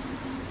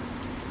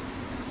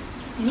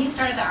 When you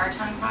started the Our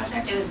Tongue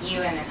project, it was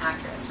you and an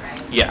actress,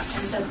 right? Yes.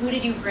 And so who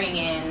did you bring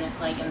in,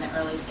 like, in the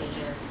early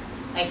stages?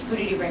 Like, who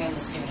did you bring in the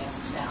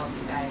soonest to help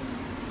you guys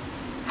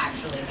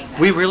actually make that?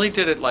 We really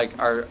did it, like,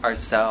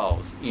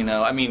 ourselves,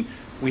 I mean,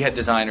 we had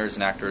designers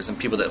and actors and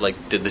people that, like,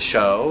 did the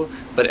show,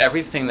 but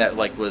everything that,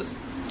 like, was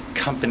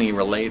company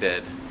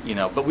related,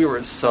 but we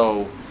were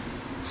so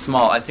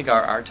small. I think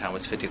our town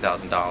was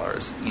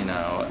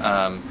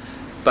 $50,000,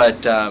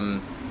 but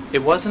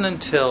it wasn't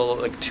until,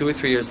 like, 2 or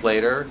 3 years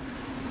later,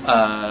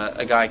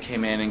 a guy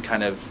came in and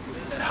kind of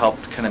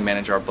helped kind of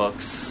manage our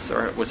books,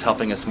 or was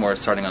helping us more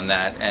starting on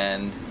that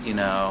end, and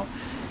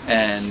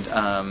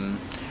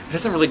it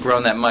hasn't really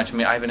grown that much. I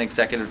mean, I have an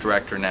executive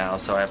director now,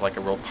 so I have like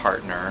a real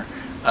partner.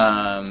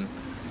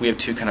 We have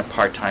 2 kind of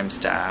part-time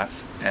staff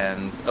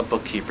and a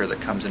bookkeeper that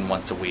comes in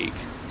once a week.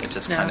 It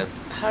just kind of.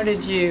 How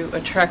did you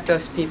attract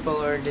those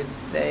people, or did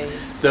they?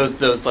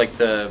 Those like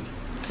the.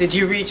 Did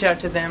you reach out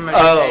to them, or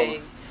did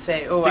they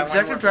say, "Oh, the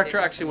executive director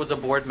actually was a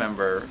board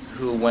member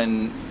who,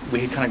 when we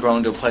had kind of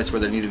grown to a place where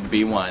there needed to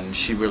be one,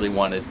 she really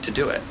wanted to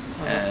do it,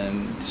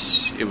 and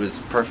it was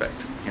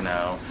perfect,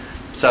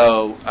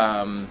 So,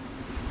 and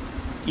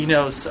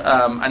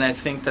I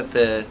think that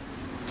the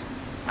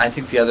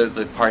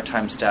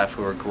part-time staff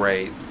who are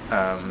great,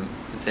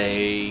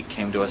 they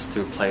came to us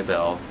through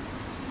Playbill.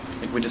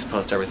 Like, we just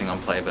post everything on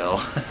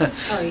Playbill.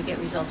 Oh, you get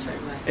results right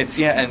away. It's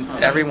and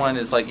everyone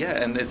is like,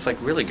 and it's like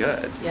really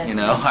good. Yeah, you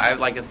know, I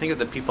like think of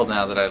the people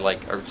now that I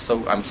like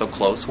I'm so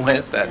close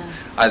with that Yeah.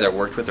 either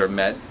worked with or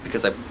met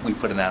because we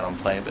put an ad on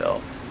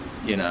Playbill.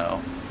 You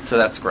know, so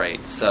that's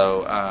great.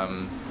 So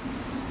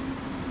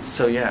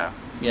yeah,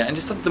 and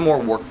just the more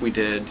work we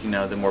did, you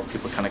know, the more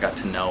people kind of got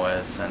to know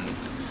us, and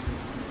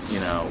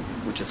you know,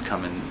 would just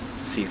come and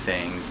see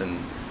things, and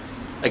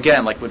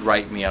again, like would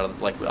write me out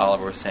of, like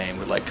Oliver was saying,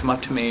 would like come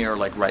up to me or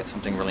like write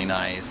something really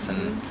nice,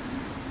 and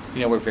you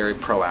know, we're very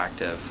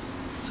proactive.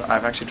 So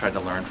I've actually tried to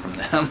learn from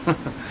them.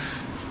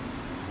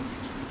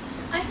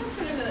 I have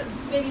sort of a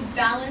maybe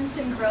balance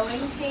and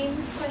growing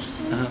pains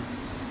question.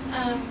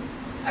 Uh-huh.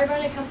 I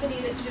run a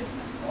company that sort of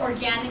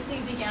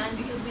organically began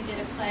because we did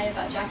a play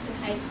about Jackson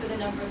Heights with a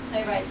number of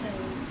playwrights and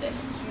a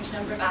huge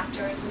number of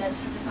actors, and then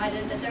sort of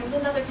decided that there was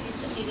another piece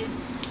that needed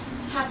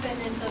to happen,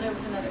 and so there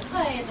was another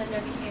play, and then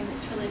there became this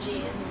trilogy,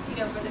 and you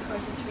know, over the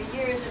course of 3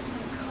 years, there's kind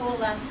of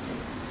coalesced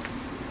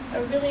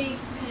a really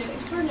kind of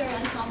extraordinary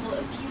ensemble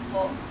of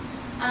people,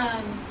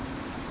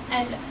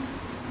 and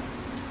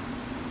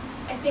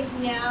I think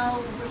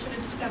now we're sort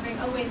of discovering,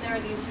 oh wait, there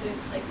are these sort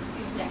of like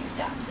these next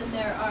steps, and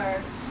there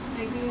are.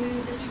 We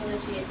moved this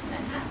trilogy into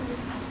Manhattan this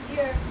past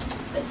year,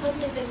 but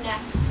suddenly the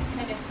next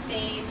kind of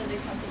phase of the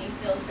company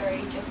feels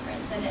very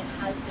different than it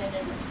has been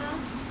in the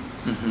past.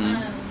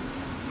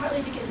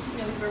 Partly because, you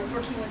know, we were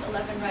working with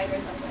 11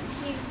 writers on one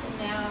piece, and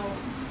now,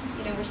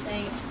 you know, we're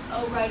saying,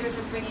 oh, writers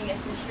are bringing us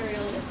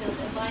material that feels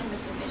in line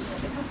with the vision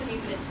of the company,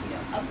 but it's, you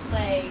know, a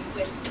play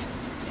with,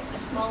 you know, a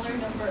smaller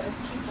number of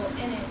people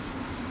in it,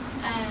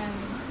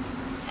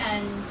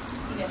 and,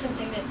 you know,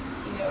 something that,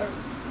 you know,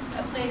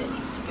 a play that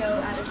needs to go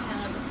out of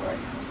town before it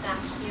comes back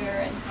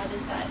here, and how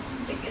does that,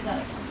 like, is that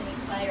a company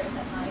play or is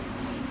that not a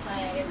company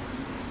play? And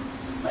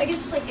so I guess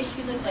just like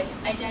issues of like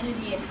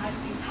identity, and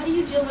how do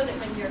you deal with it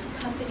when your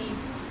company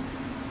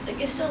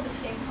like is still the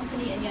same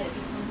company and yet it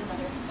becomes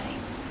another thing?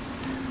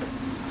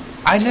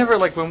 I never,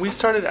 like, when we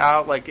started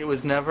out, like, it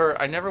was never,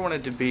 I never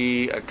wanted to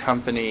be a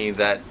company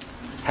that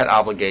had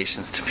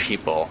obligations to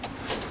people,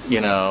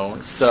 you know,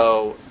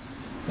 so.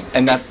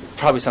 And that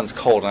probably sounds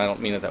cold, and I don't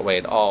mean it that way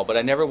at all, but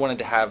I never wanted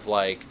to have,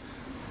 like,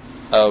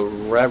 a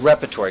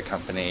repertory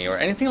company or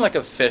anything, like,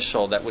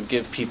 official that would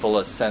give people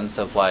a sense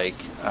of, like,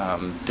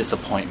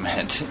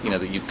 disappointment, you know,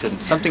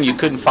 that something you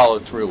couldn't follow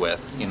through with,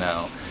 you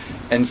know.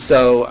 And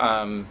so,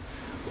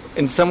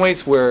 in some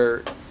ways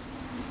I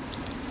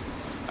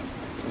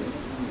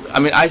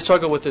mean, I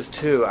struggle with this,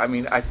 too. I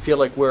mean, I feel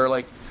like we're,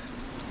 like,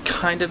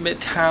 kind of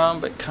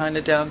midtown, but kind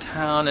of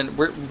downtown, and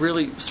we're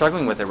really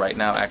struggling with it right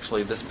now,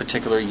 actually, this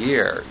particular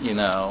year, you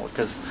know,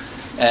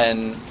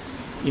 and,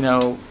 you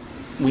know,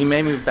 we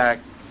may move back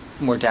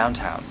more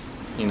downtown,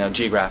 you know,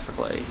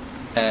 geographically,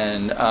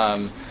 and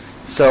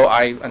so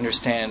I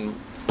understand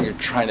you're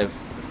trying to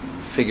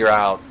figure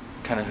out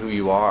kind of who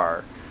you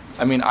are.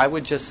 I mean,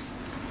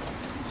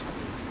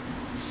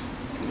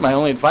 my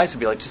only advice would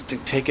be, like, just to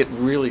take it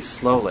really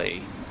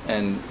slowly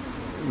and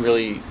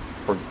really,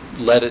 or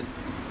let it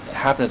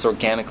happen as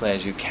organically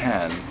as you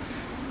can,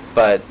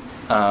 but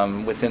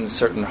within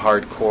certain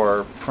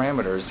hardcore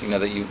parameters, you know,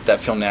 that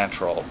feel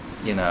natural,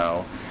 you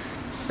know.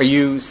 Are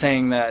you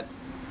saying that,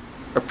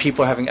 are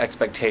people having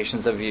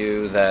expectations of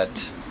you that,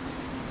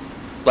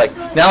 like,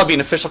 now it'll be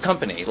an official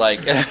company,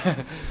 like?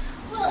 Well,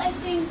 I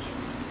think,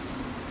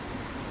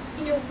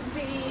 you know,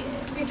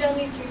 we've done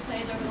these 3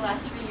 plays over the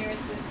last 3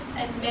 years,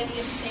 and many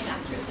of the same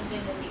actors have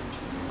been in these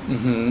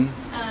pieces.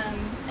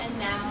 And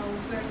now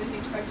we're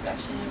moving toward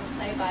production of a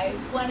play by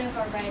one of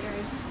our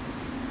writers,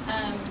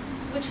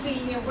 which we,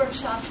 you know,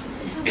 workshopped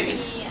with the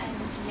company,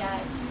 and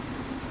yet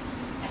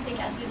I think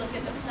as we look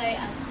at the play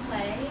as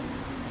play,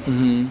 it's,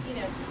 you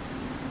know,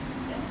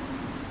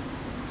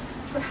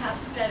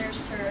 perhaps better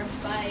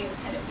served by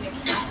kind of, you know,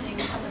 casting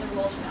some of the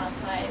roles from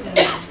outside and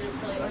sort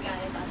of really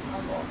organic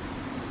ensemble.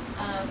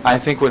 I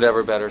think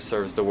whatever better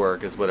serves the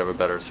work is whatever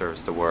better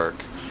serves the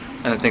work.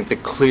 And I think the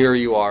clearer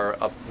you are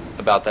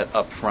about that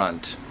up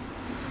front,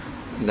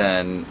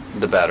 then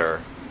the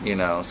better, you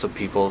know, so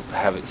people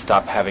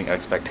stop having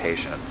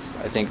expectations.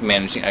 I think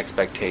managing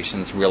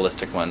expectations,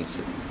 realistic ones,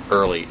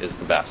 early is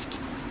the best,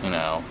 you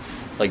know.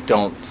 Like,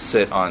 don't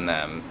sit on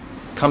them.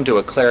 Come to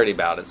a clarity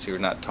about it so you're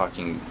not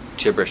talking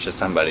gibberish to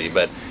somebody,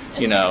 but,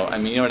 you know, I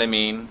mean, you know what I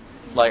mean?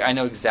 Like, I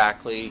know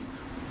exactly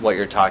what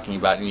you're talking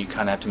about, and you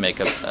kind of have to make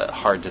a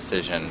hard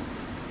decision,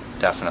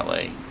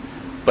 definitely.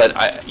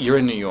 But you're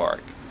in New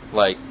York.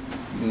 Like,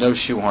 no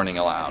shoehorning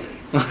allowed.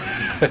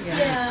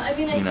 Yeah, I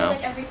mean, I feel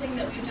like everything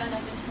that we've done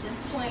up until this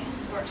point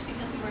has worked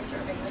because we were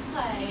serving the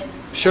play. And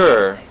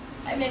sure.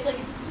 I mean, like,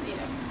 you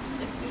know,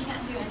 we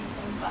can't do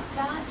anything but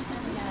that,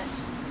 and yet,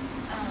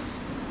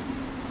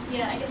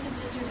 yeah, I guess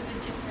it's just sort of a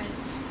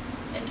different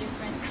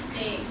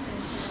space,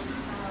 and sort of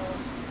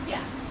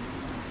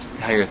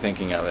how you're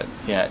thinking of it.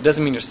 Yeah, it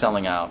doesn't mean you're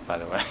selling out, by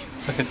the way.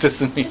 It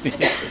doesn't mean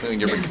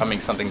you're becoming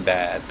something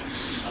bad.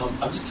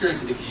 I'm just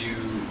curious if you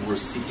were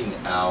seeking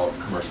out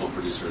commercial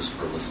producers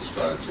for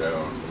Lysistrata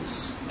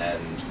Jones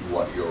and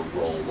what your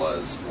role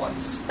was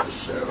once the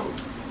show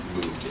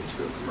moved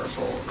into a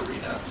commercial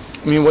arena.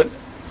 I mean,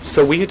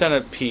 so we had done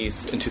a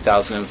piece in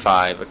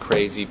 2005, a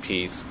crazy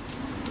piece.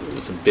 It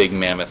was a big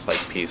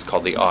mammoth-like piece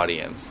called The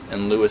Audience.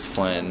 And Lewis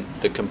Flynn,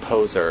 the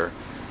composer,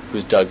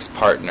 who's Doug's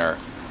partner,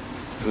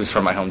 who's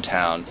from my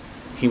hometown,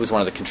 he was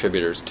one of the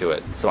contributors to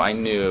it. So I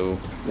knew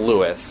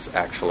Lewis,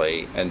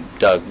 actually, and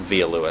Doug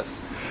via Lewis.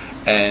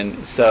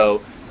 And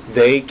so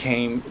Doug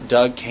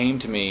came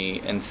to me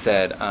and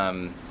said,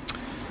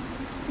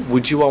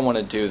 would you all want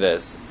to do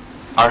this?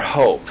 Our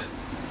hope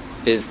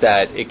is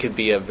that it could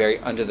be a very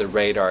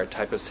under-the-radar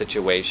type of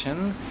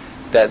situation,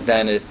 that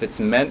then if it's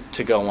meant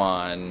to go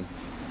on,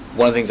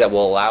 one of the things that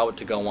will allow it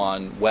to go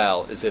on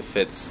well is if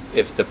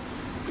the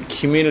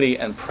community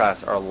and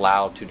press are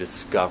allowed to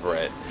discover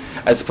it,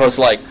 as opposed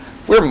to like,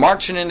 we're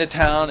marching into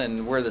town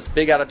and we're this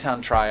big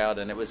out-of-town tryout,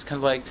 and it was kind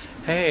of like,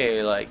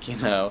 hey, like, you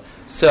know.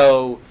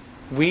 So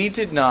we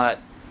did not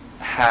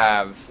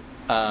have,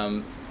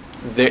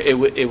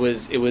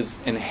 it was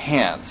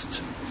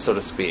enhanced, so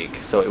to speak,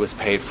 so it was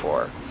paid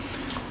for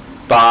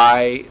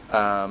by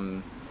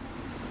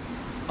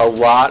a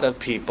lot of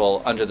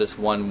people under this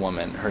one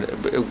woman.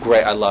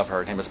 Great, I love her.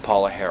 Her name is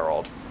Paula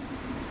Harold.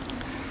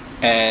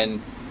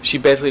 And she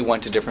basically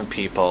went to different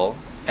people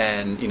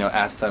and, you know,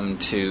 asked them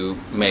to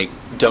make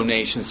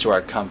donations to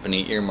our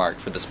company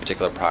earmarked for this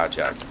particular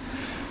project.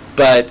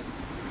 But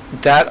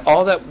that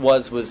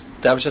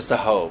was just a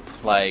hope.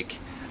 Like,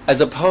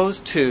 as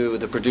opposed to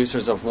the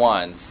producers of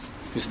Once,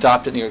 who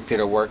stopped at New York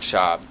Theater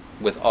Workshop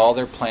with all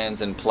their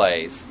plans in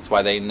place. That's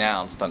why they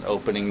announced on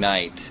opening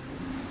night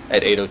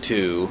at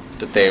 8:02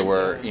 that they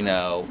were, you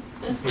know,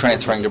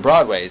 transferring to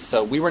Broadway.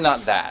 So we were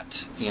not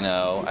that, you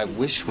know. I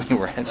wish we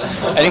were.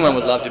 Anyone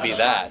would love to be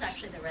that.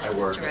 I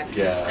work,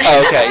 yeah.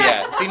 Oh, okay,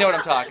 yeah. So you know what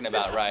I'm talking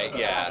about, right?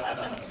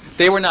 Yeah.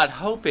 They were not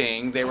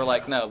hoping. They were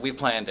like, no, we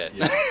planned it.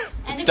 Yeah.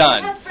 It's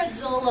done. And if you have Fred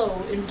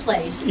Zollo in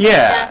place,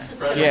 yeah, that's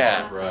what's going to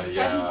happen.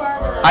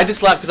 Yeah. I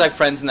just laugh because I have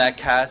friends in that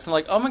cast, and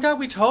like, oh my God,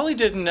 we totally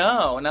didn't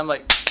know. And I'm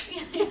like,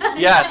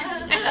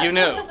 yes, you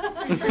knew.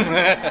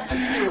 I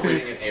think you were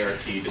waiting at ART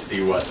to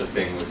see what the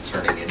thing was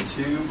turning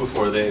into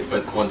before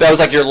but once... That was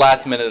like your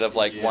last minute of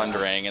like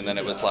wondering, and then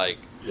it was like...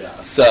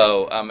 Yeah.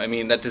 So, I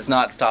mean, that does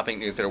not stop New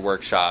York Theater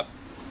Workshop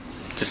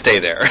to stay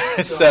there.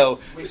 So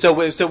we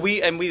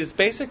was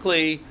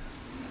basically...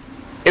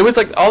 It was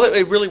like,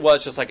 it really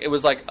was just like, it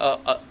was like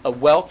a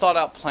well thought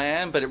out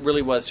plan, but it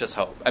really was just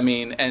hope. I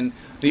mean, and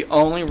the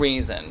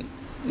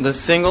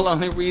single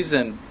only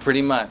reason,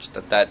 pretty much,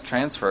 that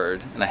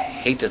transferred, and I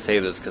hate to say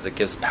this because it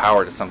gives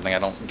power to something I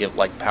don't give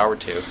like power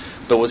to,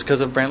 but was because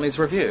of Brantley's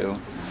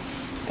review.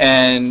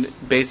 And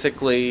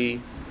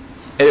basically,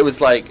 it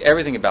was like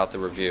everything about the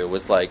review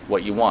was like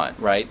what you want,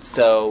 right?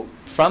 So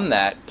from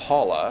that,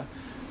 Paula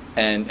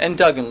and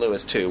Doug and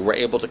Lewis too were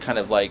able to kind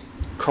of like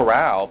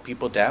corral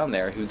people down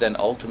there who then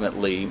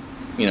ultimately,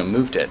 you know,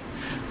 moved it.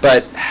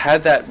 But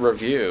had that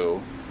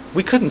review,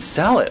 we couldn't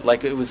sell it.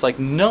 Like, it was like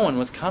no one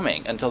was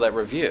coming until that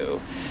review.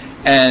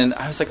 And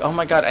I was like, oh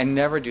my God, I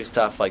never do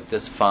stuff like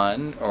this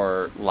fun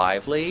or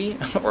lively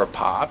or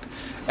pop.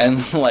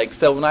 And like,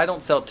 so when I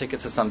don't sell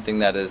tickets to something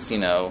that is, you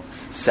know,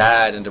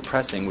 sad and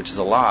depressing, which is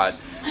a lot,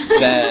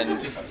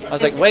 then I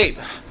was like, wait,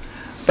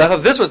 but I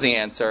thought this was the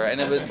answer. And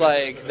it was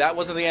like, that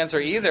wasn't the answer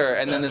either.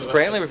 And then this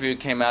Brantley review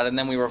came out, and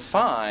then we were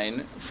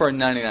fine for a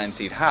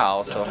 99-seat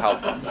house. So how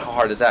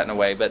hard is that in a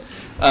way? But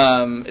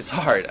it's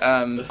hard.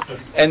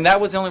 And that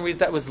was the only reason.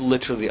 That was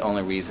literally the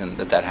only reason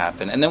that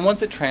happened. And then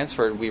once it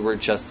transferred, we were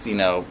just, you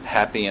know,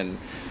 happy and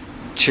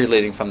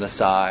cheerleading from the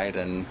side,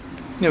 and,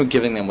 you know,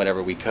 giving them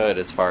whatever we could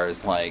as far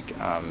as like,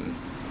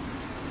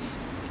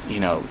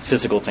 you know,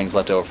 physical things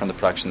left over from the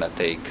production that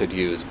they could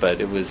use. But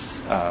it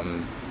was.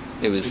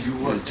 It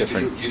was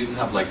different. You didn't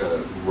have like a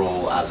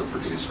role as a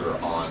producer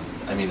on.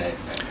 I mean,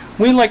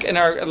 we like in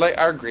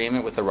our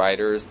agreement with the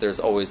writers.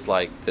 There's always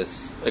like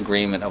this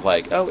agreement of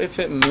like, oh, if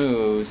it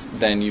moves,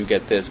 then you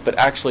get this. But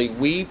actually,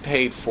 we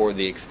paid for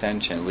the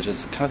extension, which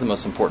is kind of the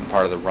most important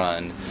part of the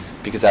run,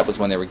 because that was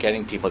when they were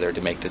getting people there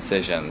to make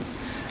decisions.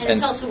 And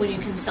it's also when you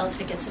can sell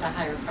tickets at a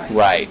higher price.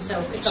 Right.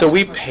 So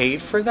we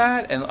paid for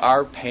that, and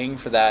our paying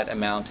for that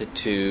amounted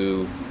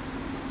to,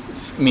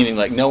 meaning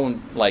like no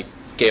one like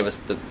gave us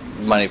the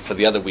money for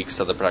the other weeks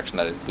of the production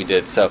that we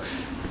did. So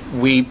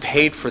we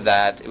paid for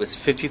that. It was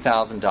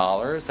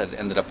 $50,000 that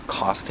ended up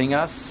costing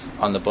us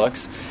on the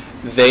books.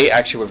 They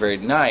actually were very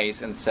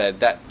nice and said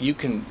that you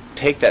can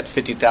take that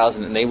 $50,000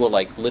 and they will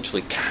like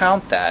literally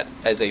count that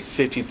as a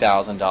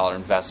 $50,000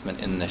 investment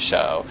in the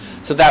show.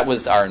 So that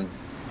was our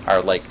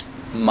like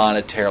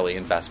monetarily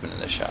investment in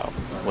the show,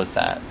 was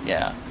that,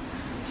 yeah.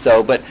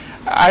 So, but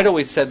I'd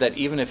always said that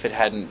even if it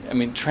hadn't, I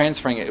mean,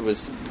 transferring it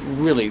was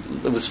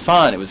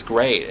fun, it was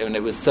great, and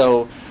it was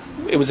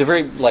a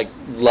very, like,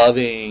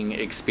 loving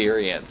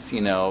experience,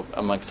 you know,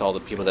 amongst all the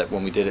people that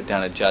when we did it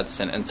down at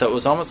Judson. And so it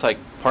was almost like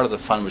part of the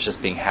fun was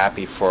just being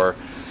happy for,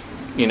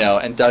 you know,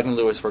 and Doug and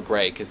Lewis were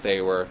great because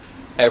they were,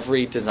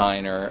 every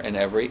designer and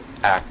every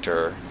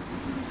actor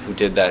who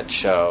did that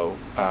show,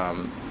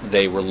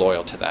 they were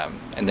loyal to them,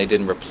 and they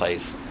didn't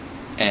replace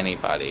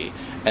anybody.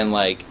 And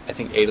like, I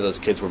think 8 of those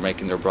kids were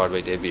making their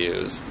Broadway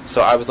debuts.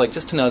 So I was like,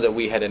 just to know that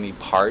we had any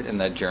part in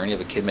that journey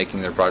of a kid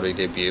making their Broadway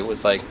debut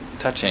was like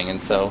touching.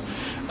 And so,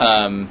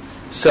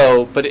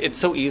 but it's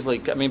so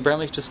easily, I mean,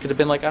 Bramley just could have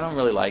been like, I don't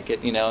really like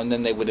it, you know, and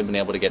then they wouldn't have been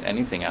able to get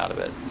anything out of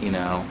it, you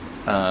know.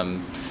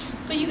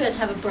 But you guys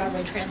have a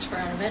Broadway transfer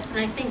out of it, and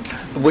I think...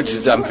 Which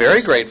is, I'm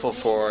very grateful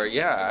for,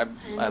 yeah,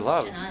 I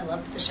love. And I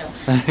loved the show.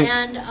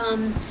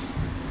 And,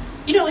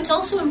 you know, it's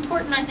also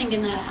important, I think,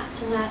 in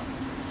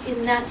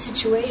that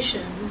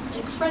situation,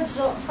 like Fred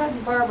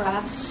and Barbara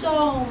have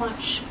so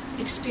much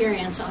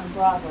experience on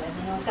Broadway.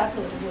 They know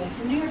exactly what they're doing.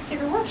 And New York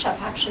Theater Workshop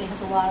actually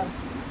has a lot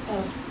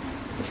of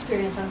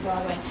experience on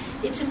Broadway.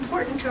 It's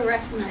important to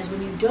recognize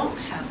when you don't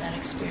have that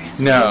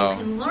experience. No. You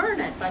can learn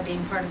it by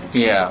being part of it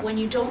too, yeah. But when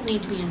you don't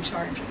need to be in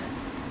charge of it.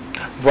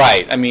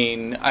 Right. I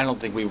mean, I don't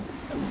think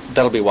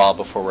that'll be a while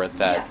before we're at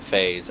that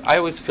phase. I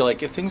always feel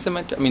like if things are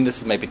meant to, I mean, this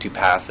is maybe too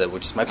passive,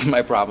 which might be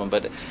my problem,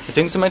 but if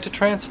things are meant to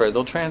transfer,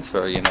 they'll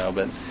transfer, you know,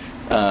 but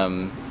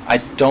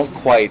I don't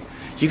quite,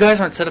 you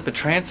guys aren't set up to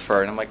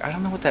transfer, and I'm like, I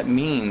don't know what that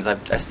means.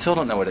 I still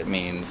don't know what it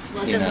means.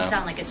 Well, it doesn't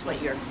sound like it's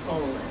what your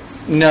goal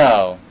is.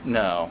 No.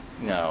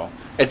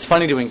 It's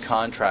funny doing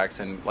contracts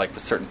and like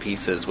with certain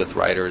pieces with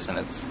writers, and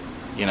it's,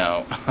 you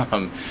know,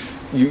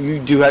 you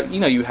do have, you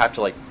know, you have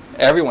to like,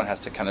 everyone has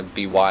to kind of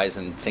be wise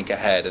and think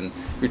ahead, and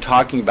you're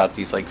talking about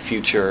these like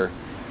future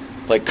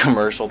like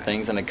commercial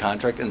things in a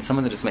contract, and some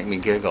of them just make me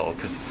giggle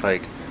because it's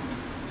like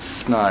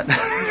it's not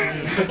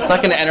it's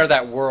not going to enter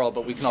that world,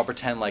 but we can all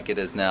pretend like it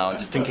is now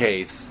just in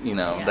case, you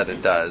know, that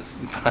it does.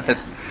 But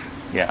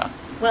yeah.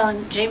 Well,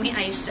 and Jamie,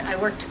 I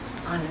worked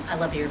on I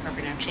Love You, Your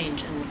Perfect Now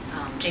Change,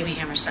 and Jamie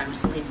Hammerstein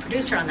was the lead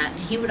producer on that, and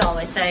he would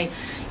always say,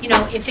 you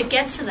know, if it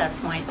gets to that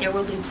point, there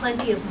will be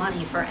plenty of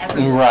money for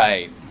everyone.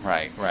 Right.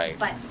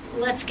 But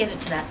let's get it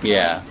to that point.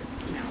 Yeah.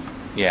 You know.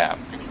 Yeah.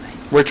 Anyway.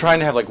 We're trying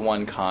to have like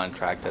one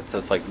contract so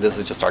it's like this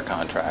is just our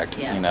contract,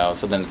 yeah. You know.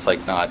 So then it's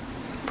like not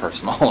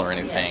personal or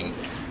anything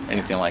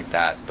like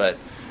that. But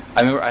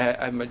I remember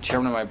I'm a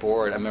chairman of my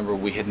board. I remember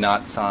we had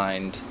not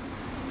signed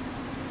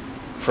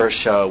for a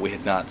show. We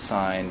had not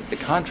signed the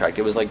contract.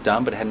 It was like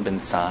done, but it hadn't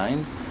been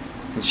signed.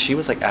 And she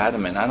was like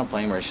adamant. I don't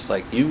blame her. She's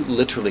like, you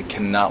literally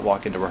cannot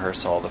walk into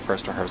rehearsal, the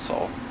first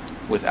rehearsal,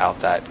 without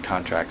that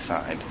contract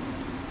signed.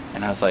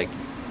 And I was like,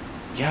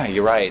 yeah,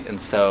 you're right. And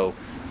so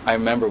I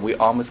remember we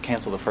almost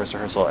canceled the first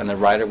rehearsal, and the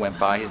writer went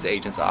by his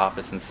agent's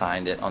office and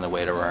signed it on the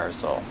way to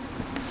rehearsal.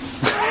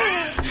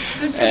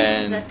 Good for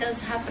you, that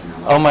does happen a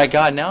lot. Oh my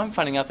God, now I'm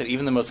finding out that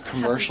even the most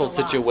commercial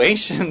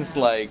situations,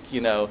 like,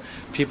 you know,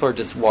 people are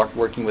just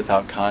working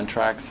without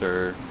contracts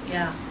or...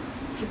 Yeah,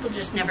 people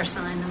just never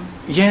sign them.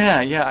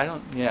 Yeah.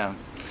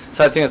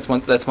 So I think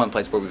that's one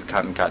place where we've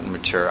gotten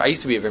mature. I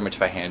used to be very much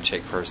of a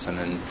handshake person,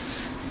 and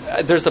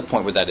there's a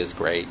point where that is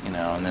great, you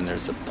know, and then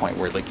there's a point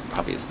where like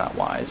probably it's not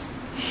wise.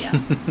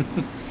 Yeah.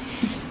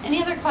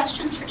 Any other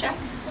questions for Jeff?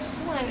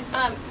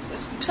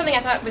 Something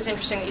I thought was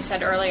interesting that you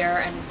said earlier,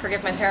 and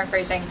forgive my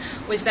paraphrasing,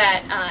 was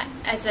that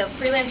as a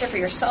freelancer for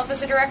yourself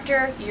as a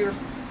director, you're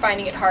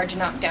finding it hard to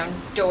knock down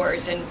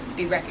doors and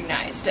be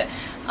recognized,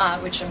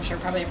 which I'm sure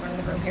probably everyone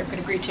in the room here could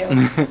agree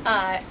to.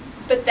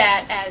 But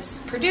that as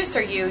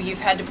producer, you've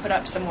had to put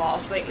up some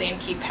walls lately and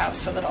keep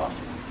house a little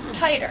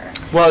tighter.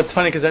 Well, it's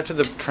funny because after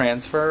the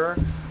transfer,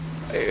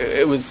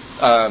 it was,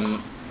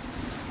 and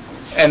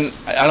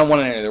I don't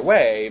want it any other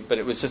way, but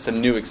it was just a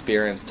new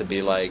experience to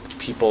be like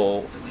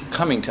people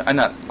coming to, I'm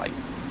not like,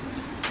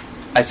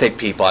 I say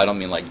people, I don't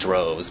mean like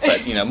droves,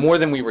 but you know, more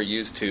than we were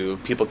used to,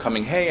 people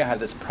coming, hey, I had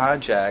this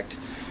project,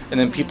 and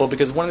then people,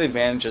 because one of the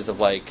advantages of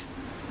like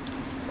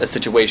a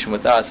situation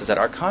with us is that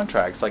our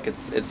contracts, like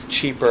it's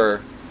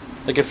cheaper.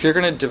 Like if you're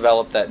going to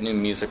develop that new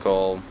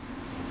musical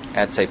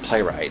at, say,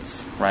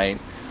 Playwrights, right,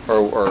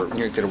 or New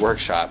York Theater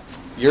Workshop,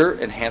 your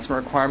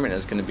enhancement requirement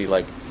is going to be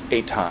like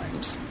 8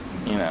 times,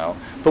 you know.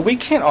 But we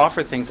can't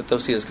offer things that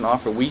those theaters can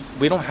offer. We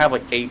don't have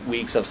like 8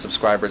 weeks of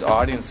subscribers,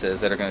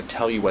 audiences that are going to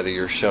tell you whether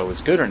your show is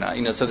good or not,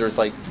 you know. So there's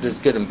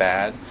good and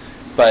bad,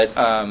 but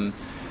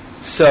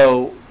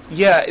so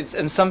yeah,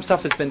 and some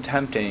stuff has been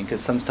tempting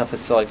because some stuff is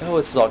still like, oh,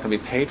 this is all going to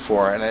be paid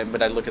for,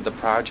 but I look at the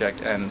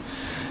project and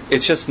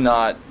it's just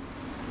not.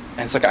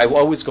 And it's like I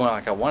always go on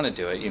like I want to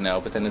do it, you know,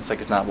 but then it's like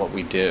it's not what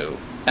we do.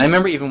 And I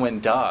remember even when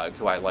Doug,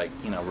 who I like,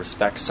 you know,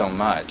 respect so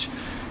much,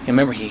 I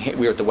remember we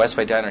were at the West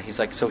by Diner. He's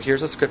like, so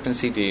here's a script and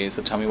CD,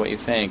 so tell me what you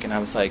think. And I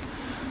was like,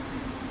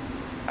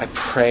 I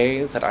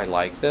pray that I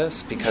like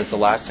this because the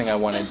last thing I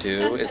want to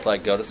do is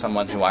like go to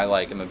someone who I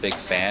like, am a big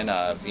fan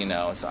of, you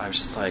know. So I was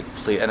just like,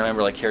 please. And I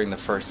remember like hearing the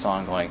first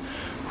song going,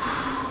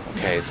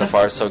 okay, so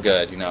far so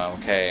good, you know,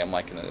 okay, I'm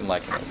liking this,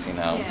 you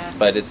know, yeah.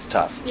 But it's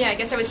tough. Yeah, I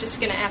guess I was just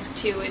going to ask,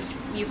 too, if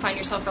you find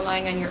yourself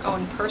relying on your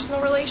own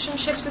personal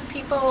relationships with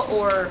people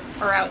or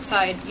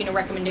outside, you know,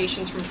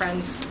 recommendations from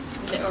friends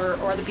or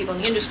other people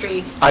in the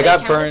industry. I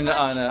got burned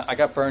on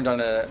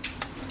a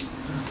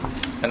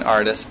an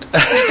artist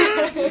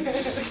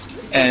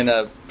and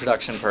a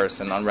production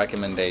person on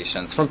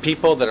recommendations from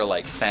people that are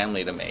like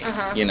family to me,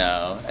 you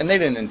know. And they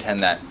didn't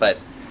intend that, but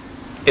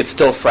it's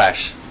still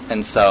fresh.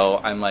 And so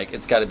I'm like,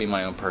 it's got to be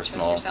my own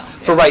personal. Just yourself,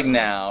 yeah. For right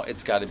now,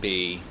 it's got to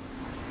be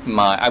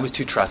I was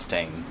too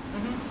trusting,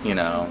 you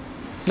know.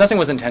 Nothing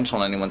was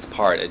intentional on anyone's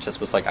part. It just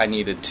was like I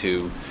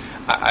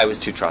was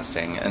too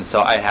trusting. And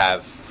so I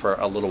have, for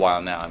a little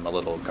while now, I'm a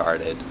little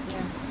guarded,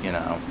 you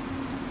know.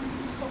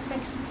 Cool,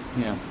 thanks.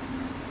 Yeah.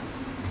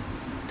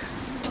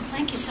 Well,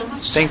 thank you so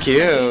much. Thank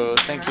you.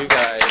 Thank you,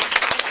 guys.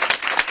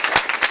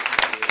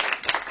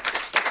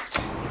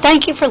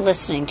 Thank you for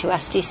listening to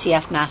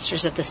SDCF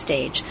Masters of the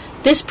Stage.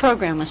 This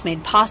program was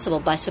made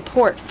possible by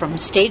support from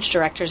Stage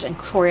Directors and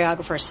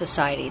Choreographers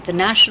Society, the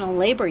national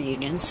labor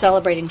union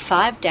celebrating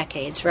 5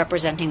 decades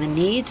representing the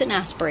needs and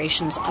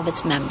aspirations of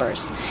its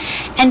members,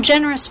 and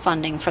generous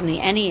funding from the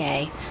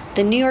NEA,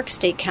 the New York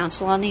State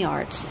Council on the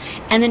Arts,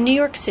 and the New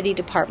York City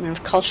Department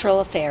of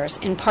Cultural Affairs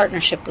in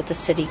partnership with the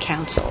City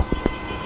Council.